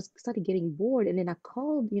home, and then I just started getting bored. And then I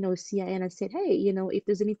called, CIA, and I said, hey, if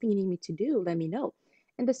there's anything you need me to do, let me know.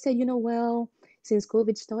 And they said, well, since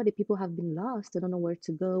COVID started, people have been lost. They don't know where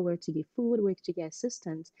to go, where to get food, where to get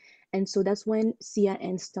assistance. And so that's when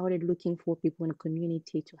CIN started looking for people in the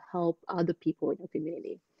community to help other people in the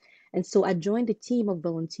community. And so I joined a team of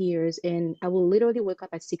volunteers, and I will literally wake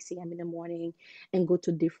up at 6 a.m. in the morning and go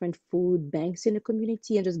to different food banks in the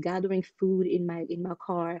community and just gathering food in my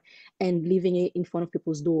car and leaving it in front of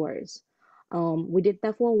people's doors. We did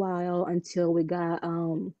that for a while until we got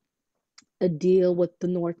a deal with the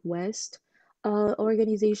Northwest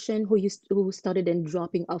organization who started then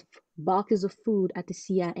dropping off boxes of food at the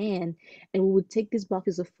CIN, and we would take these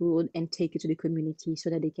boxes of food and take it to the community so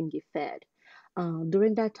that they can get fed.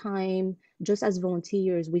 During that time, just as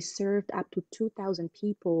volunteers, we served up to 2,000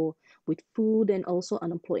 people with food and also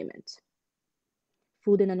unemployment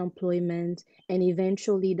food and unemployment, and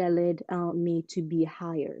eventually that led me to be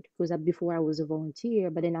hired because before I was a volunteer,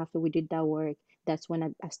 but then after we did that work, that's when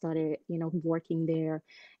I started, working there.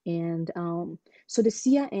 And so the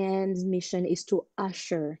CIN's mission is to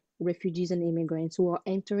usher refugees and immigrants who are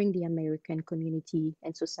entering the American community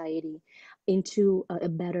and society into a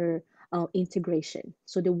better integration.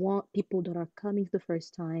 So they want people that are coming the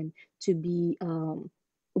first time to be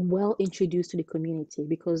well introduced to the community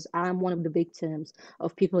because I'm one of the victims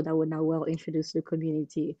of people that were not well introduced to the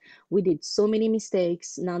community. We did so many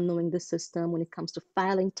mistakes not knowing the system when it comes to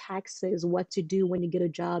filing taxes, what to do when you get a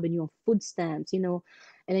job and you're on food stamps, and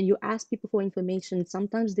then you ask people for information.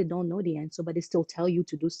 Sometimes they don't know the answer, but they still tell you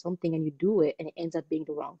to do something and you do it and it ends up being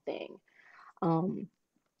the wrong thing. Um,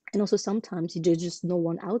 and also sometimes there's just no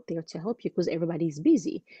one out there to help you because everybody's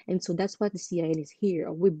busy. And so that's why the CIN is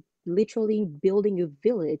here. We're literally building a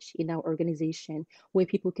village in our organization where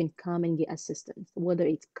people can come and get assistance, whether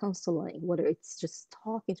it's counseling, whether it's just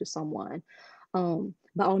talking to someone.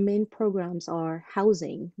 But our main programs are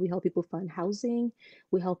housing. We help people find housing.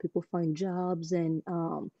 We help people find jobs and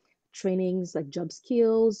trainings like job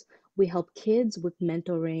skills. We help kids with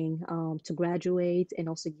mentoring to graduate and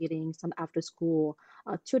also getting some after school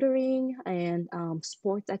tutoring and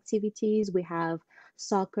sports activities. We have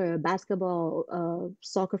soccer, basketball,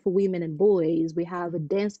 soccer for women and boys. We have a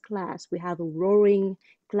dance class. We have a rowing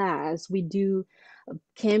class. We do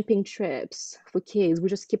camping trips for kids. We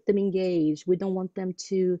just keep them engaged. We don't want them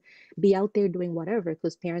to be out there doing whatever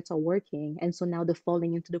because parents are working. And so now they're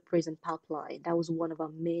falling into the prison pipeline. That was one of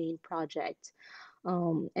our main projects.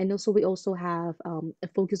 And also we also have a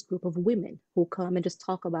focus group of women who come and just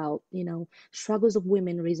talk about, struggles of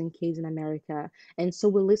women raising kids in America. And so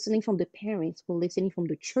we're listening from the parents, we're listening from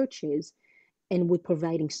the churches, and we're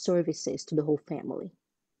providing services to the whole family.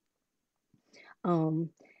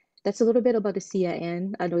 Um, that's a little bit about the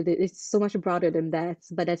CIN. I know that it's so much broader than that,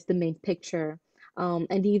 but that's the main picture.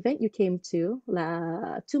 And the event you came to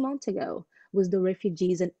 2 months ago was the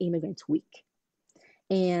Refugees and Immigrants Week.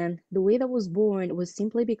 And the way that was born was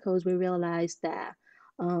simply because we realized that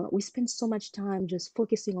we spent so much time just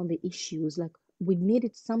focusing on the issues. Like we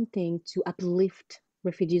needed something to uplift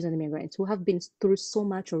refugees and immigrants who have been through so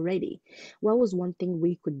much already. What was one thing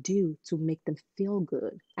we could do to make them feel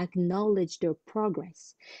good, acknowledge their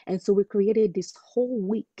progress? And so we created this whole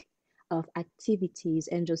week of activities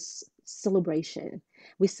and just celebration.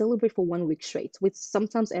 We celebrate for 1 week straight, which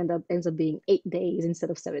sometimes ends up being 8 days instead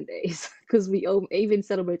of 7 days, because we even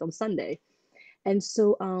celebrate on Sunday. And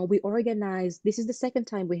so we organized, this is the second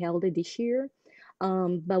time we held it this year.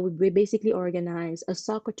 But we basically organized a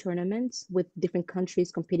soccer tournament with different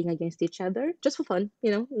countries competing against each other, just for fun,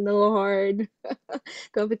 no hard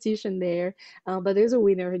competition there. But there's a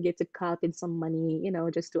winner who gets a cup and some money,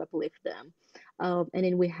 just to uplift them. And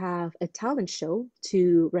then we have a talent show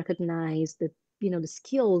to recognize the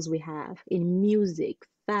skills we have in music,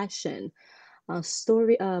 fashion,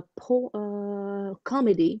 story,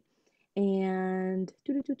 comedy, and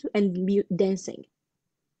dancing.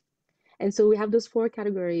 And so we have those four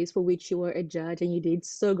categories for which you were a judge and you did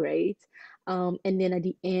so great. And then at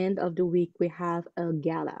the end of the week, we have a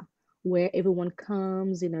gala where everyone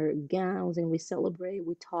comes in their gowns and we celebrate,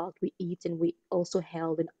 we talk, we eat, and we also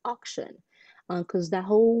held an auction. Because that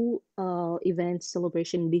whole event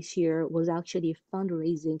celebration this year was actually a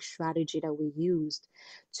fundraising strategy that we used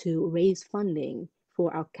to raise funding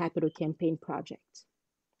for our capital campaign project.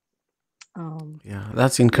 Yeah,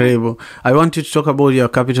 that's Yeah. incredible. I want you to talk about your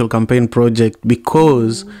capital campaign project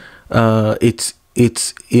because Mm-hmm.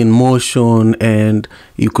 it's in motion, and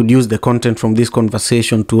you could use the content from this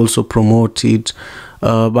conversation to also promote it.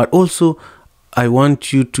 But also, I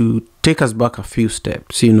want you to take us back a few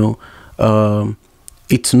steps.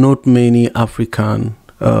 It's not many African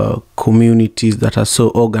communities that are so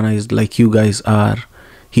organized like you guys are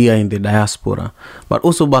here in the diaspora, but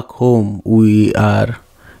also back home we are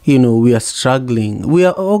struggling. We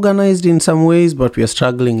are organized in some ways, but we are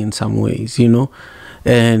struggling in some ways,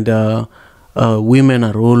 and women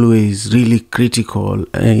are always really critical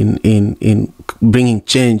in bringing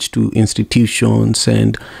change to institutions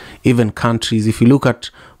and even countries. If you look at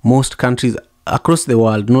most countries across the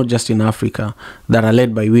world, not just in Africa, that are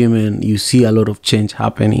led by women, you see a lot of change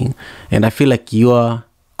happening. And I feel like your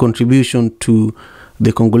contribution to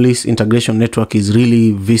the Congolese Integration Network is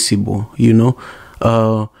really visible.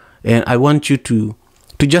 Uh, and I want you to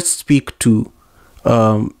just speak to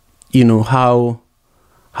how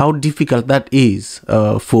difficult that is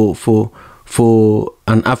for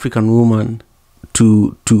an African woman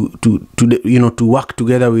to work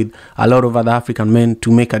together with a lot of other African men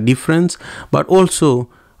to make a difference, but also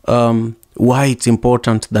why it's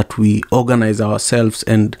important that we organize ourselves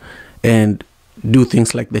and do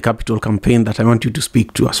things like the capital campaign that I want you to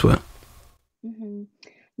speak to as well. Mm-hmm.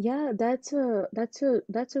 Yeah, that's a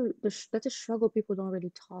struggle people don't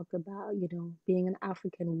really talk about, being an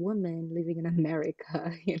African woman living in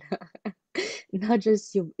America, Not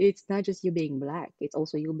just you, it's not just you being black, it's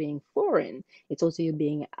also you being foreign, it's also you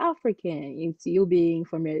being African, it's you being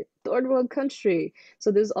from a third world country.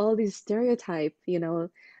 So there's all these stereotype,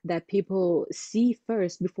 that people see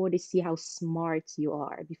first before they see how smart you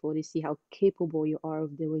are, before they see how capable you are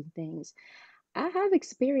of doing things. I have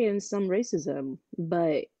experienced some racism,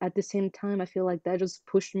 but at the same time, I feel like that just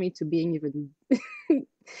pushed me to being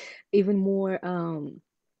even more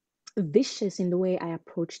vicious in the way I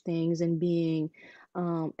approach things and being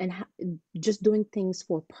and ha just doing things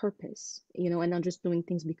for purpose, and not just doing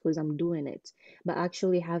things because I'm doing it, but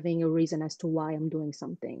actually having a reason as to why I'm doing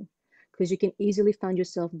something. Because you can easily find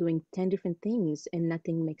yourself doing 10 different things and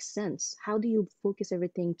nothing makes sense. How do you focus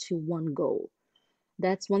everything to one goal?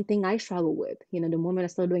 That's one thing I struggle with. The moment I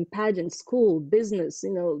started doing pageants, school, business,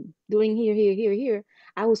 doing here, here, here, here,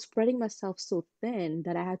 I was spreading myself so thin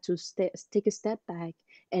that I had to take a step back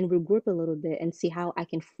and regroup a little bit and see how I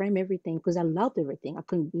can frame everything because I loved everything. I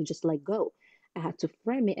couldn't just let go. I had to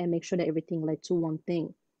frame it and make sure that everything led to one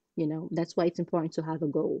thing. That's why it's important to have a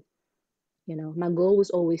goal. My goal was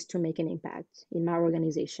always to make an impact in my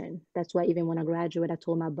organization. That's why even when I graduate, I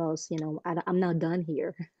told my boss, I'm not done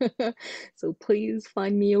here. So please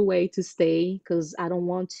find me a way to stay because I don't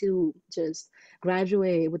want to just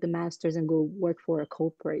graduate with a master's and go work for a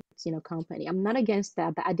corporate, company. I'm not against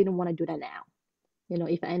that, but I didn't want to do that now.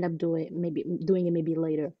 If I end up doing it maybe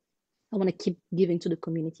later, I want to keep giving to the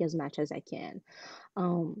community as much as I can.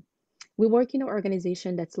 Um, we work in an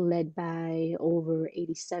organization that's led by over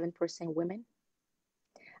 87% women.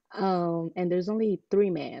 And there's only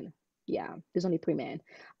three men. Yeah, there's only three men.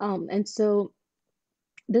 And so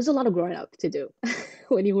there's a lot of growing up to do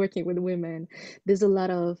when you're working with women. There's a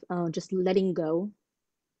lot of just letting go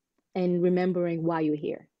and remembering why you're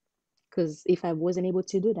here. Because if I wasn't able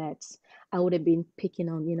to do that, I would have been picking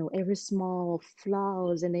on, every small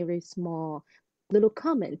flaws and every small little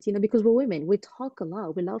comment, because we're women, we talk a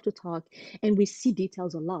lot, we love to talk, and we see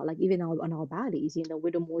details a lot, like even on our bodies,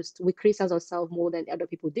 we criticize ourselves more than other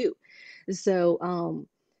people do. So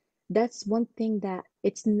that's one thing that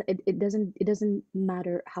it doesn't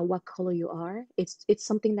matter what color you are. It's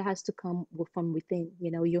something that has to come from within.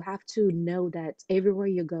 You have to know that everywhere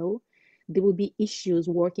you go there will be issues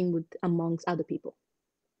working with amongst other people.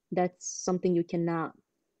 That's something you cannot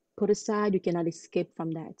put aside, you cannot escape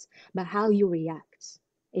from that. But how you react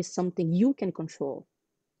is something you can control,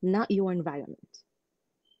 not your environment.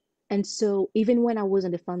 And so even when I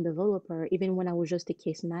wasn't a fund developer, even when I was just a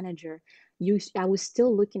case manager, I was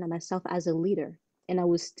still looking at myself as a leader, and I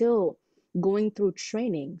was still going through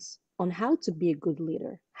trainings on how to be a good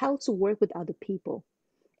leader, how to work with other people.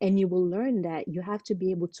 And you will learn that you have to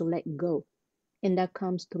be able to let go. And that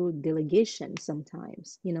comes through delegation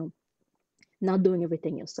sometimes, not doing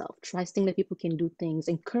everything yourself, trusting that people can do things,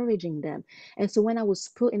 encouraging them. And so when I was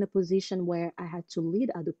put in a position where I had to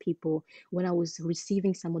lead other people, when I was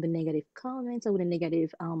receiving some of the negative comments or the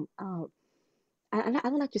negative, I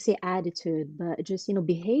don't like to say attitude, but just,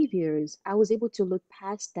 behaviors, I was able to look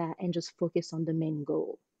past that and just focus on the main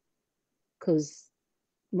goal. Because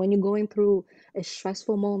when you're going through a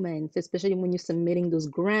stressful moment, especially when you're submitting those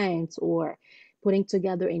grants or putting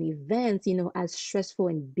together an event, as stressful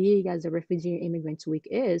and big as the Refugee and Immigrant Week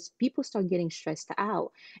is, people start getting stressed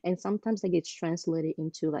out. And sometimes that gets translated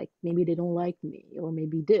into like maybe they don't like me, or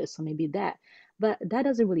maybe this, or maybe that. But that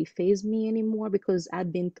doesn't really phase me anymore because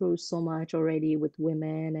I've been through so much already with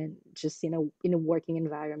women and just, in a working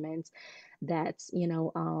environment that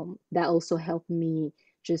also helped me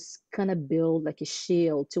just kind of build like a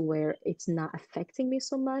shield to where it's not affecting me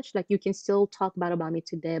so much. Like you can still talk about me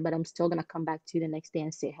today, but I'm still gonna come back to you the next day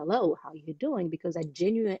and say hello, how you doing? Because I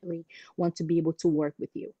genuinely want to be able to work with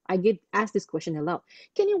you. I get asked this question a lot.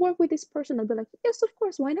 Can you work with this person? I'll be like, yes, of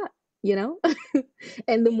course, why not? You know?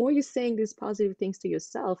 And the more you're saying these positive things to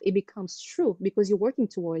yourself, it becomes true because you're working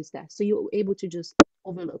towards that. So you're able to just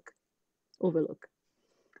overlook, overlook.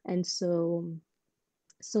 And so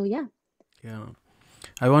yeah. Yeah.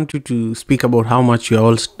 I want you to speak about how much you're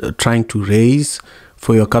all trying to raise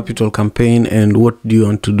for your Mhm. capital campaign, and what do you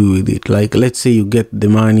want to do with it. Like, let's say you get the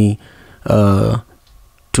money uh,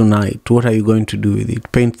 tonight. What are you going to do with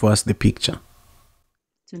it? Paint for us the picture.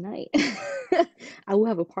 Tonight. I will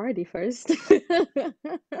have a party first.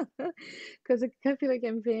 Because a popular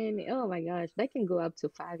campaign, oh my gosh, that can go up to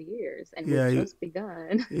 5 years and we've Yeah, just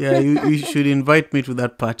begun. yeah, you should invite me to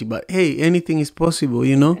that party. But hey, anything is possible.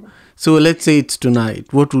 So let's say it's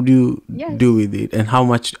tonight. What would you do Yes. with it, and how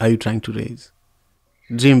much are you trying to raise?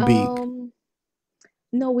 Dream big. Um,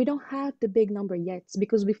 no, we don't have the big number yet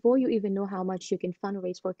because before you even know how much you can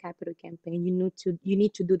fundraise for a capital campaign, you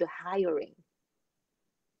need to do the hiring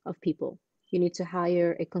of people. You need to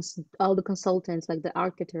hire all the consultants, like the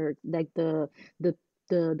architect, like the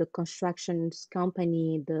the constructions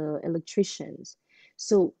company, the electricians.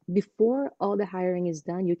 So before all the hiring is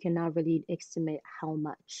done, you cannot really estimate how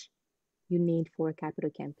much you need for a capital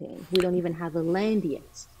campaign. We don't even have a land yet.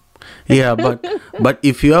 Yeah, but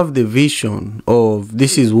if you have the vision of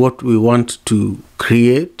this is Mhm. what we want to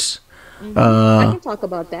create, I uh, can talk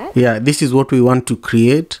about that. yeah, this is what we want to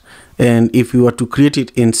create, and if we were to create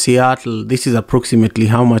it in Seattle, this is approximately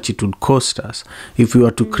how much it would cost us. If we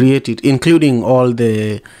were to Mm, create it, including all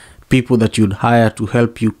the people that you'd hire to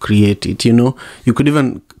help you create it, you could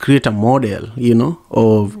even create a model,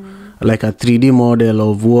 of mhm, like a 3D model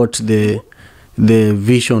of what mhm, the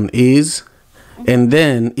vision is. mhm. And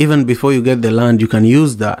then, even before you get the land, you can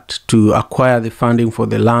use that to acquire the funding for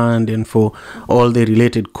the land and for Mhm. all the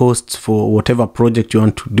related costs for whatever project you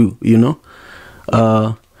want to do. Yeah.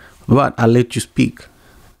 Uh, but I'll let you speak.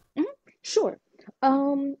 Mhm. Sure.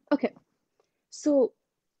 Okay. So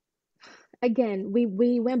again,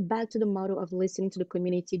 we went back to the model of listening to the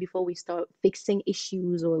community before we start fixing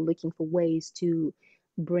issues or looking for ways to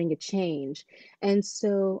bring a change. And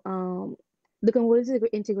so the Community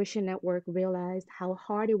Integration Network realized how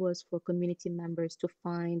hard it was for community members to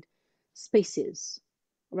find spaces,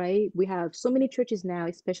 right? We have so many churches now,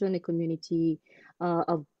 especially in the community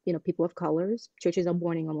of people of colors. Churches are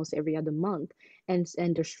burning almost every other month, and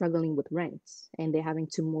they're struggling with rents, and they're having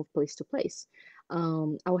to move place to place.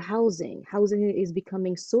 Our housing is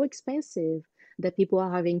becoming so expensive that people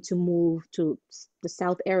are having to move to the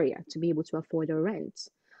south area to be able to afford their rent.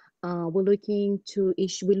 We look into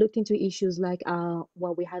issues like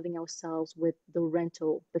what we're having ourselves with the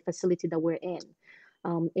rental, the facility that we're in.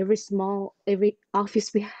 Every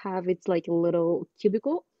office we have, it's like a little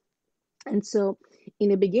cubicle, and so in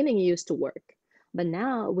the beginning, it used to work. But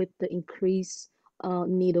now, with the increased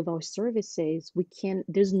need of our services,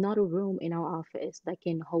 there's not a room in our office that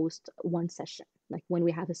can host one session. Like when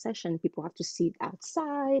we have a session, people have to sit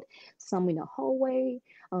outside, some in a hallway,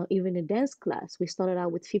 even a dance class. We started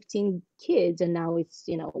out with 15 kids, and now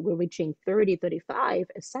we're reaching 30,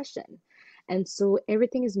 35 a session. And so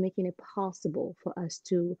everything is making it possible for us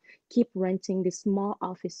to keep renting the small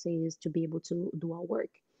offices to be able to do our work.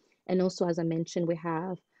 And also, as I mentioned, we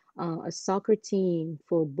have a soccer team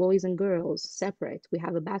for boys and girls separate. We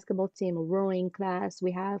have a basketball team, a rowing class.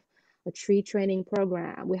 We have a tree training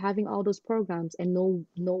program. We're having all those programs and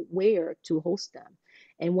nowhere to host them.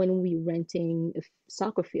 And when we renting a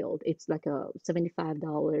soccer field, it's like a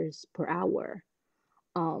 $75 per hour.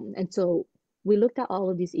 And so we looked at all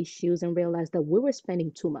of these issues and realized that we were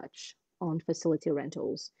spending too much on facility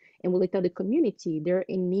rentals. And we looked at the community, they're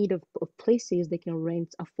in need of places they can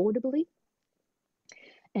rent affordably.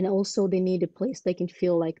 And also, they need a place they can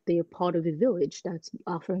feel like they're part of a village that's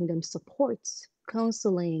offering them supports,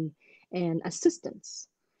 counseling, and assistance.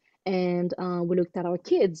 And we looked at our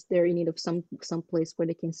kids. They're in need of some place where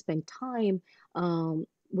they can spend time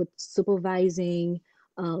with supervising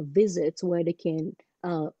visits, where they can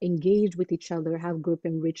engage with each other, have group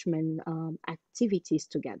enrichment activities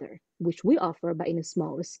together, which we offer, but in a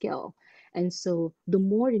smaller scale. And so the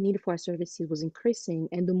more the need for our services was increasing,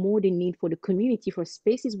 and the more the need for the community for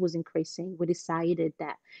spaces was increasing, we decided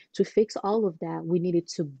that to fix all of that, we needed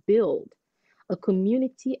to build a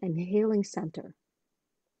community and healing center.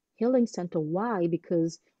 Why?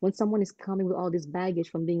 Because when someone is coming with all this baggage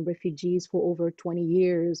from being refugees for over 20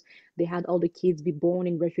 years, they had all the kids be born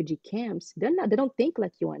in refugee camps. They don't think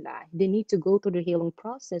like you and I. They need to go through the healing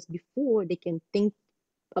process before they can think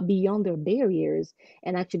beyond their barriers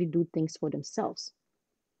and actually do things for themselves.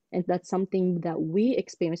 And that's something that we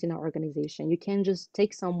experience in our organization. You can't just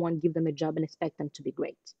take someone, give them a job, and expect them to be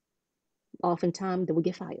great. Oftentimes, they will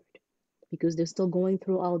get fired because they're still going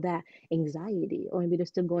through all that anxiety, or maybe they're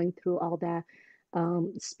still going through all that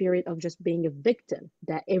spirit of just being a victim,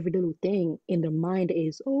 that every little thing in their mind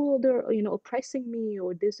is, oh, they're, oppressing me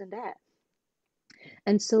or this and that.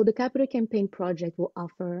 And so the Capital Campaign Project will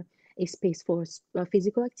offer a space for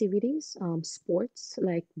physical activities, sports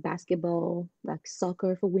like basketball, like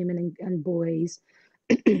soccer for women and boys,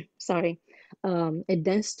 sorry, a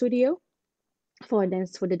dance studio for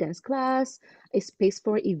the dance class, a space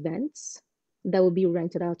for events that will be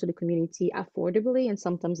rented out to the community affordably, and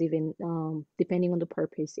sometimes even depending on the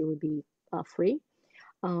purpose, it will be free.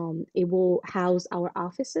 It will house our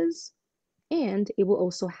offices, and it will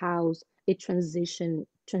also house a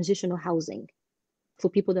transitional housing for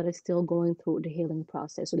people that are still going through the healing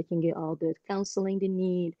process, so they can get all the counseling they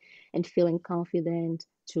need and feeling confident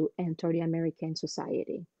to enter the American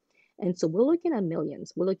society. And so we're looking at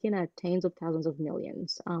millions. We're looking at tens of thousands of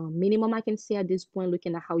millions. Minimum I can say at this point,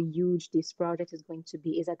 looking at how huge this project is going to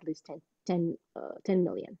be, is at least 10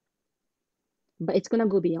 million. But it's going to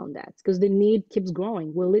go beyond that because the need keeps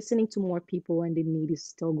growing. We're listening to more people and the need is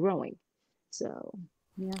still growing. So,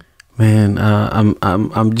 yeah. Man,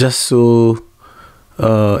 I'm just so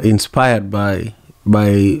inspired by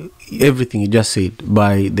everything you just said,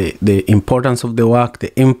 by the importance of the work,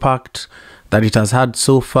 the impact that it has had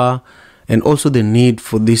so far, and also the need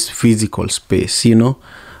for this physical space,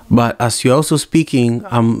 But as you're also speaking,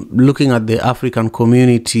 I'm looking at the African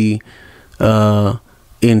community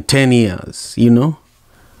in 10 years, here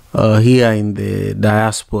in the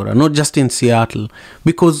diaspora, not just in Seattle,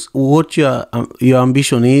 because what your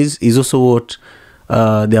ambition is also what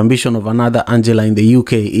the ambition of another Angela in the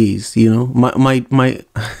UK is. My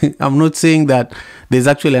I'm not saying that there's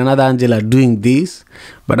actually another Angela doing this,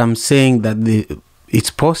 but I'm saying that it's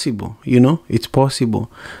possible. It's possible.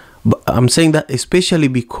 But I'm saying that especially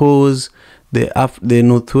because the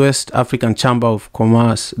Northwest African Chamber of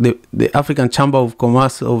Commerce, the African Chamber of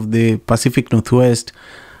Commerce of the Pacific Northwest,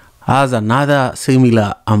 has another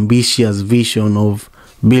similar ambitious vision of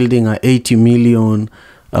building a 80 million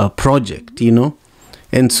project,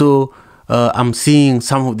 And so I'm seeing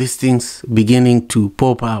some of these things beginning to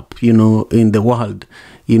pop up, in the world,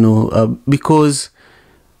 because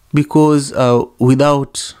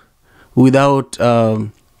without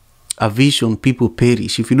a vision, people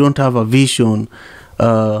perish. If you don't have a vision,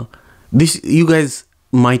 you guys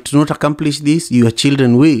might not accomplish this. Your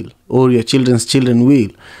children will, or your children's children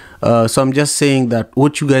will. So I'm just saying that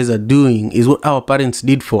what you guys are doing is what our parents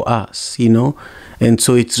did for us, And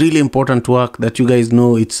so it's really important work that you guys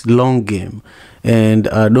know it's long game, and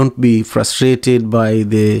don't be frustrated by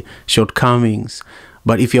the shortcomings.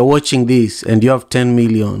 But if you're watching this and you have 10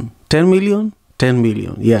 million,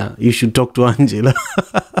 yeah, you should talk to Angela.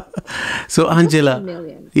 So Angela,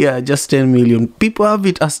 just 10 million. People have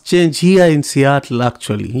it as change here in Seattle,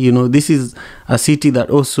 actually. This is a city that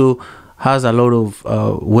also has a lot of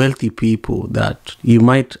wealthy people that you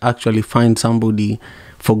might actually find somebody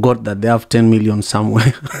forgot that they have 10 million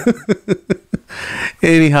somewhere.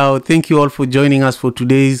 Anyhow, thank you all for joining us for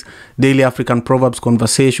today's Daily African Proverbs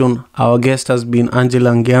conversation. Our guest has been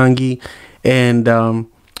Angela Ngiangi, and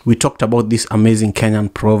we talked about this amazing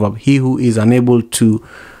Kenyan proverb: "He who is unable to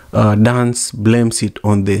dance blames it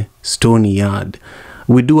on the stony yard."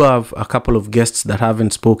 We do have a couple of guests that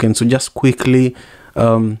haven't spoken, so just quickly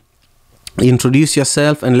introduce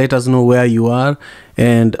yourself and let us know where you are,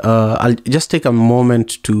 and I'll just take a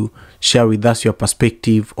moment to share with us your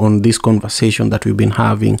perspective on this conversation that we've been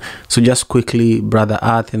having. So just quickly, Brother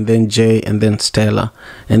Earth, and then Jay, and then Stella,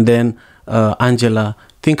 and then Angela,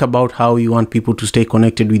 think about how you want people to stay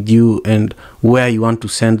connected with you and where you want to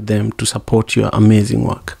send them to support your amazing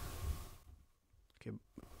work. Okay.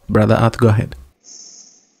 Brother Earth, go ahead.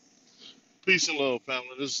 Peace and love,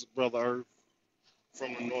 family. This is Brother Earth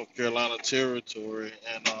from the North Carolina territory,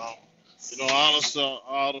 and honors to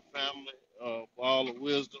all the family for all the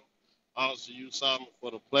wisdom. Honors to you, Simon, for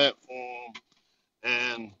the platform,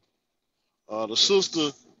 and the sister.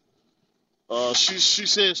 She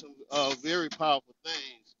said some very powerful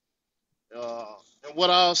things, and what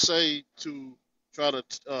I'll say to try to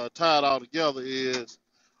tie it all together is,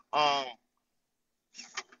 um,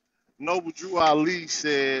 Noble Drew Ali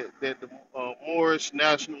said that the Moorish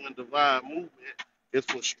National and Divine Movement is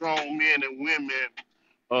for strong men and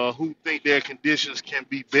women who think their conditions can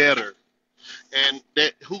be better, and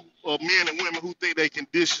that who men and women who think their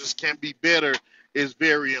conditions can be better is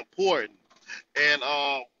very important. And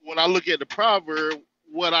when I look at the proverb,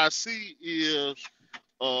 what I see is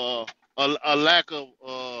a lack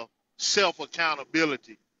of self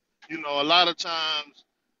accountability. A lot of times.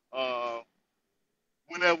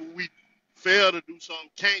 Whenever we fail to do something,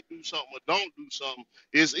 can't do something, or don't do something,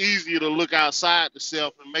 it's easier to look outside the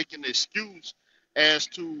self and make an excuse as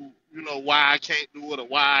to, why I can't do it or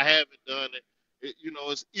why I haven't done it.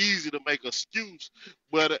 It's easy to make excuse,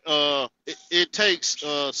 but it takes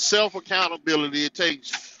self accountability. It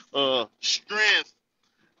takes strength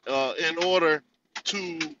in order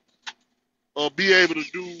to be able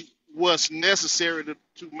to do what's necessary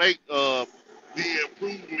to make the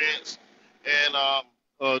improvements and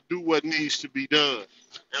do what needs to be done.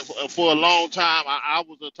 And for a long time, I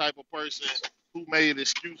was the type of person who made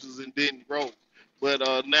excuses and didn't grow. But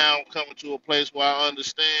now I'm coming to a place where I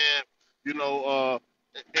understand, you know,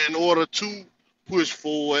 in order to push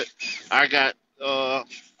forward, I got, I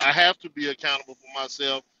have to be accountable for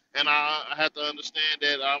myself, and I have to understand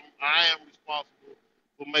that I am responsible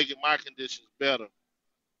for making my conditions better.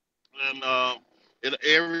 And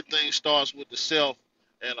everything starts with the self.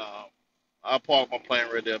 And I'll park my plane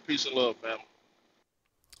right there. Peace and love, family.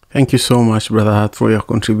 Thank you so much, Brother Hart, for your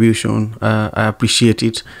contribution. I appreciate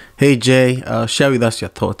it. Hey, Jay, share with us your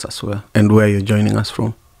thoughts as well and where you're joining us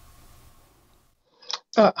from.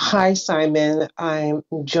 Hi, Simon. I'm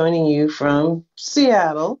joining you from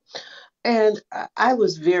Seattle. And I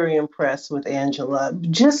was very impressed with Angela.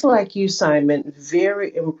 Just like you, Simon,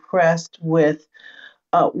 very impressed with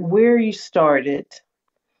where you started,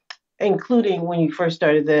 including when you first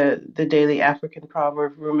started the Daily African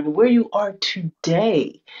Proverb Room and where you are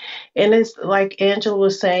today. And it's like Angela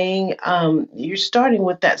was saying, you're starting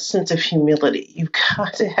with that sense of humility. You've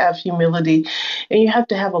got to have humility, and you have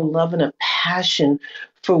to have a love and a passion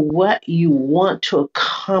for what you want to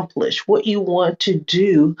accomplish, what you want to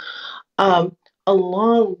do, um,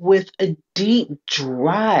 along with a deep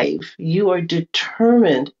drive. You are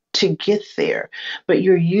determined to get there, but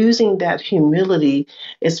you're using that humility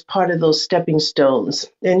as part of those stepping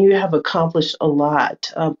stones, and you have accomplished a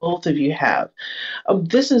lot. Both of you have.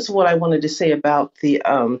 This is what I wanted to say about the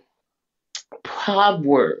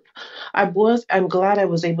proverb. I'm glad I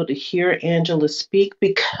was able to hear Angela speak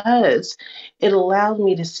because it allowed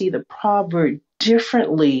me to see the proverb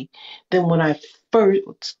differently than when I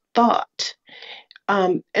first thought.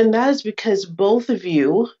 And that is because both of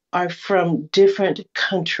you are from different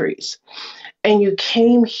countries, and you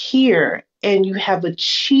came here and you have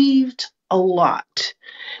achieved a lot.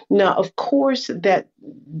 Now, of course, that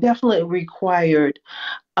definitely required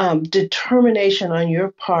determination on your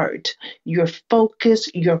part, your focus,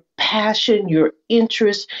 your passion, your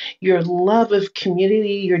interest, your love of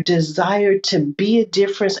community, your desire to be a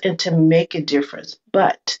difference and to make a difference.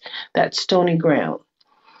 But that stony ground.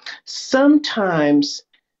 Sometimes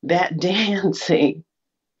that dancing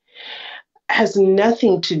has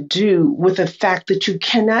nothing to do with the fact that you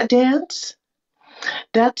cannot dance.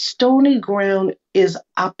 That stony ground is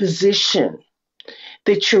opposition.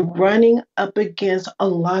 that you're running up against a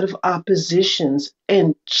lot of oppositions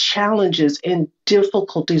and challenges and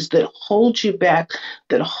difficulties that hold you back,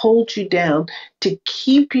 that hold you down, to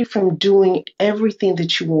keep you from doing everything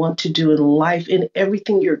that you want to do in life and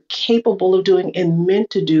everything you're capable of doing and meant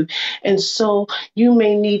to do. And so you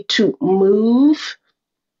may need to move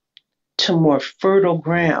to more fertile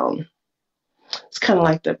ground. It's kind of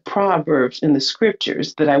like the Proverbs in the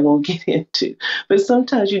scriptures that I won't get into. But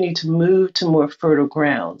sometimes you need to move to more fertile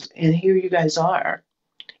grounds. And here you guys are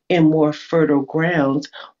in more fertile grounds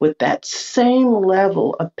with that same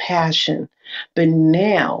level of passion. But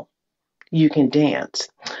now you can dance.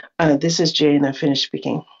 This is Jay, and I finished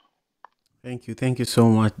speaking. Thank you so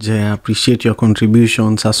much, Jay. I appreciate your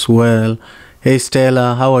contributions as well. Hey,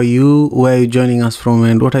 Stella, how are you? Where are you joining us from,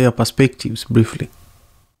 and what are your perspectives, briefly?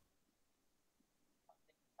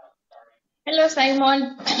 Hello,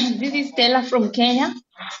 Simon. This is Stella from Kenya.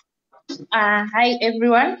 Hi,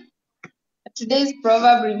 everyone. Today's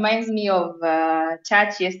proverb reminds me of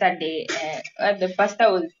church yesterday, where the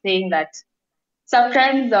pastor was saying that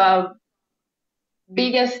sometimes our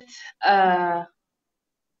biggest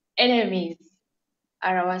enemies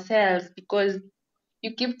are ourselves, because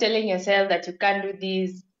you keep telling yourself that you can't do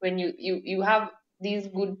this when you have these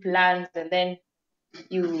good plans, and then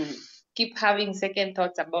you keep having second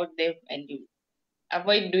thoughts about them, and you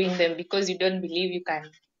avoid doing them because you don't believe you can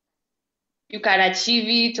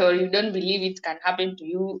achieve it, or you don't believe it can happen to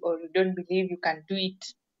you, or you don't believe you can do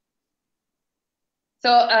it.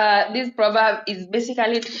 So this proverb is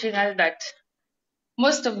basically teaching us that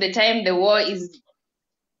most of the time the war is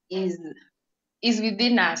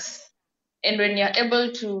within us, and when you're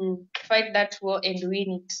able to fight that war and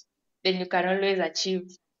win it, then you can always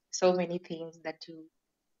achieve so many things that you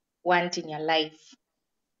want in your life.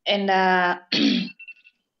 And I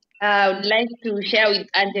would like to share with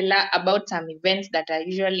Angela about some events that are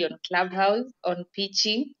usually on Clubhouse on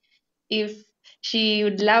pitching. If she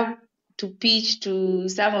would love to pitch to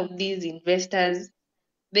some of these investors,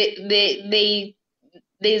 there's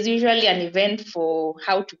usually an event for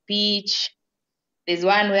how to pitch. There's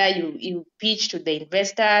one where you pitch to the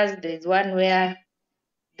investors. There's one where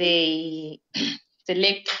they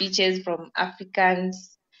select pitches from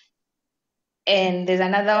Africans, and there's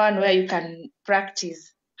another one where you can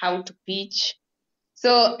practice how to pitch.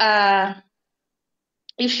 So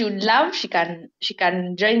if she would love, she can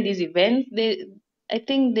join this event. I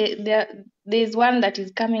think there's one that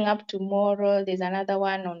is coming up tomorrow. There's another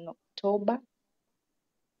one on October,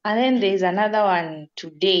 and then there's another one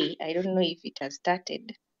today. I don't know if it has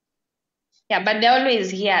started. Yeah, but they're always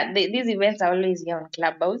here. These events are always here on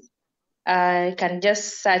Clubhouse. You can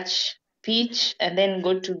just search pitch and then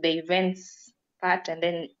go to the events part, and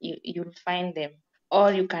then you'll find them.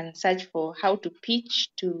 Or you can search for how to pitch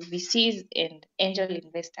to VCs and angel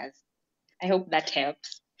investors. I hope that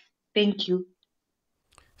helps. Thank you.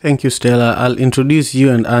 Thank you, Stella. I'll introduce you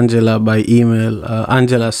and Angela by email.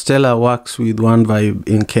 Angela, Stella works with One Vibe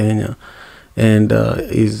in Kenya and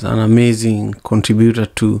is an amazing contributor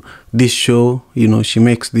to this show. You know, she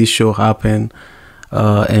makes this show happen.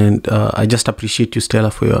 And I just appreciate you, Stella,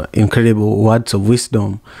 for your incredible words of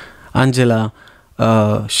wisdom. Angela,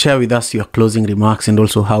 share with us your closing remarks and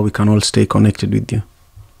also how we can all stay connected with you.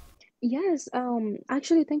 Yes,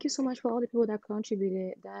 actually, thank you so much for all the people that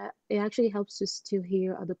contributed. That it actually helps us to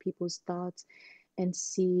hear other people's thoughts and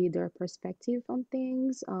see their perspective on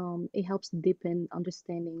things. It helps deepen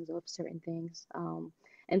understandings of certain things.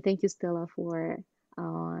 And thank you, Stella, for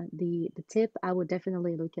the tip. I would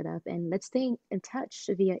definitely look it up, and let's stay in touch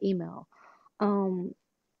via email. Um,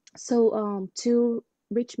 to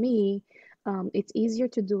reach me, it's easier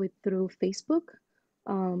to do it through Facebook.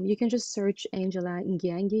 You can just search Angela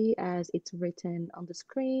Ngiangi as it's written on the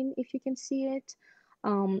screen if you can see it.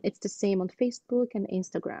 It's the same on Facebook and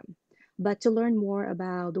Instagram. But to learn more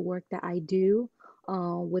about the work that I do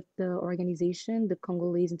with the organization, the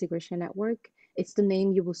Congolese Integration Network, it's the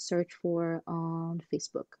name you will search for on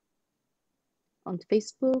Facebook. On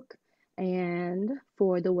Facebook, and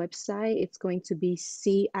for the website, it's going to be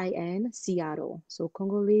CIN Seattle. So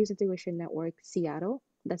Congolese Integration Network Seattle.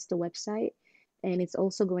 That's the website. And it's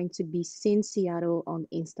also going to be Sin Seattle on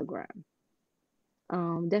Instagram.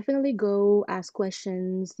 Definitely go ask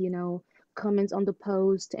questions, comments on the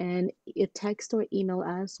post, and text or email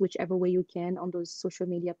us, whichever way you can on those social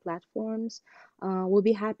media platforms. We'll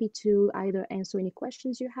be happy to either answer any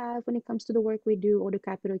questions you have when it comes to the work we do or the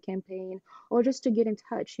capital campaign, or just to get in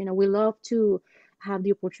touch. We love to have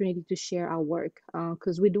the opportunity to share our work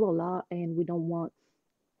because we do a lot and we don't want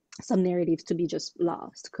some narratives to be just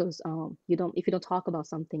lost because if you don't talk about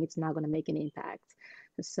something, it's not going to make an impact.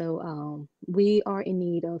 So we are in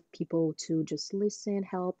need of people to just listen,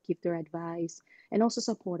 help, give their advice, and also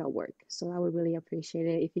support our work. So I would really appreciate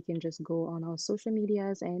it if you can just go on our social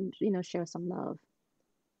medias and share some love.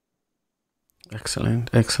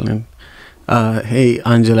 Excellent, excellent. Hey,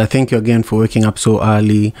 Angela, thank you again for waking up so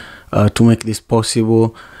early to make this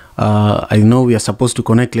possible. I know we are supposed to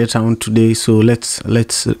connect later on today, so let's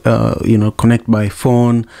connect by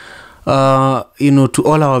phone. To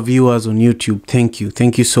all our viewers on YouTube,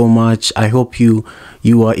 thank you so much. I hope you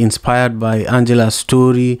are inspired by Angela's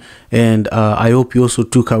story, and I hope you also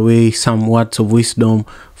took away some words of wisdom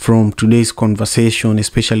from today's conversation,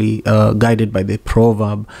 especially guided by the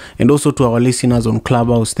proverb. And also to our listeners on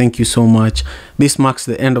Clubhouse, thank you so much. This marks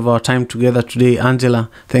the end of our time together today. Angela,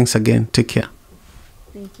 thanks again. Take care.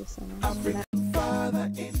 Thank you so much. African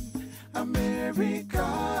father in America.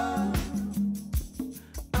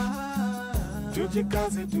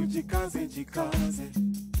 Tujikaze, tujikaze, jikaze.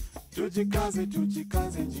 Tujikaze,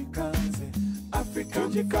 tujikaze, jikaze.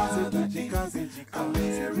 African father in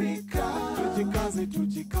America. Tujikaze,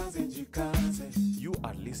 tujikaze, jikaze. You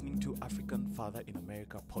are listening to African Father in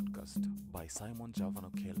America podcast by Simon Javan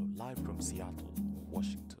Okello, live from Seattle,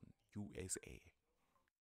 Washington, USA.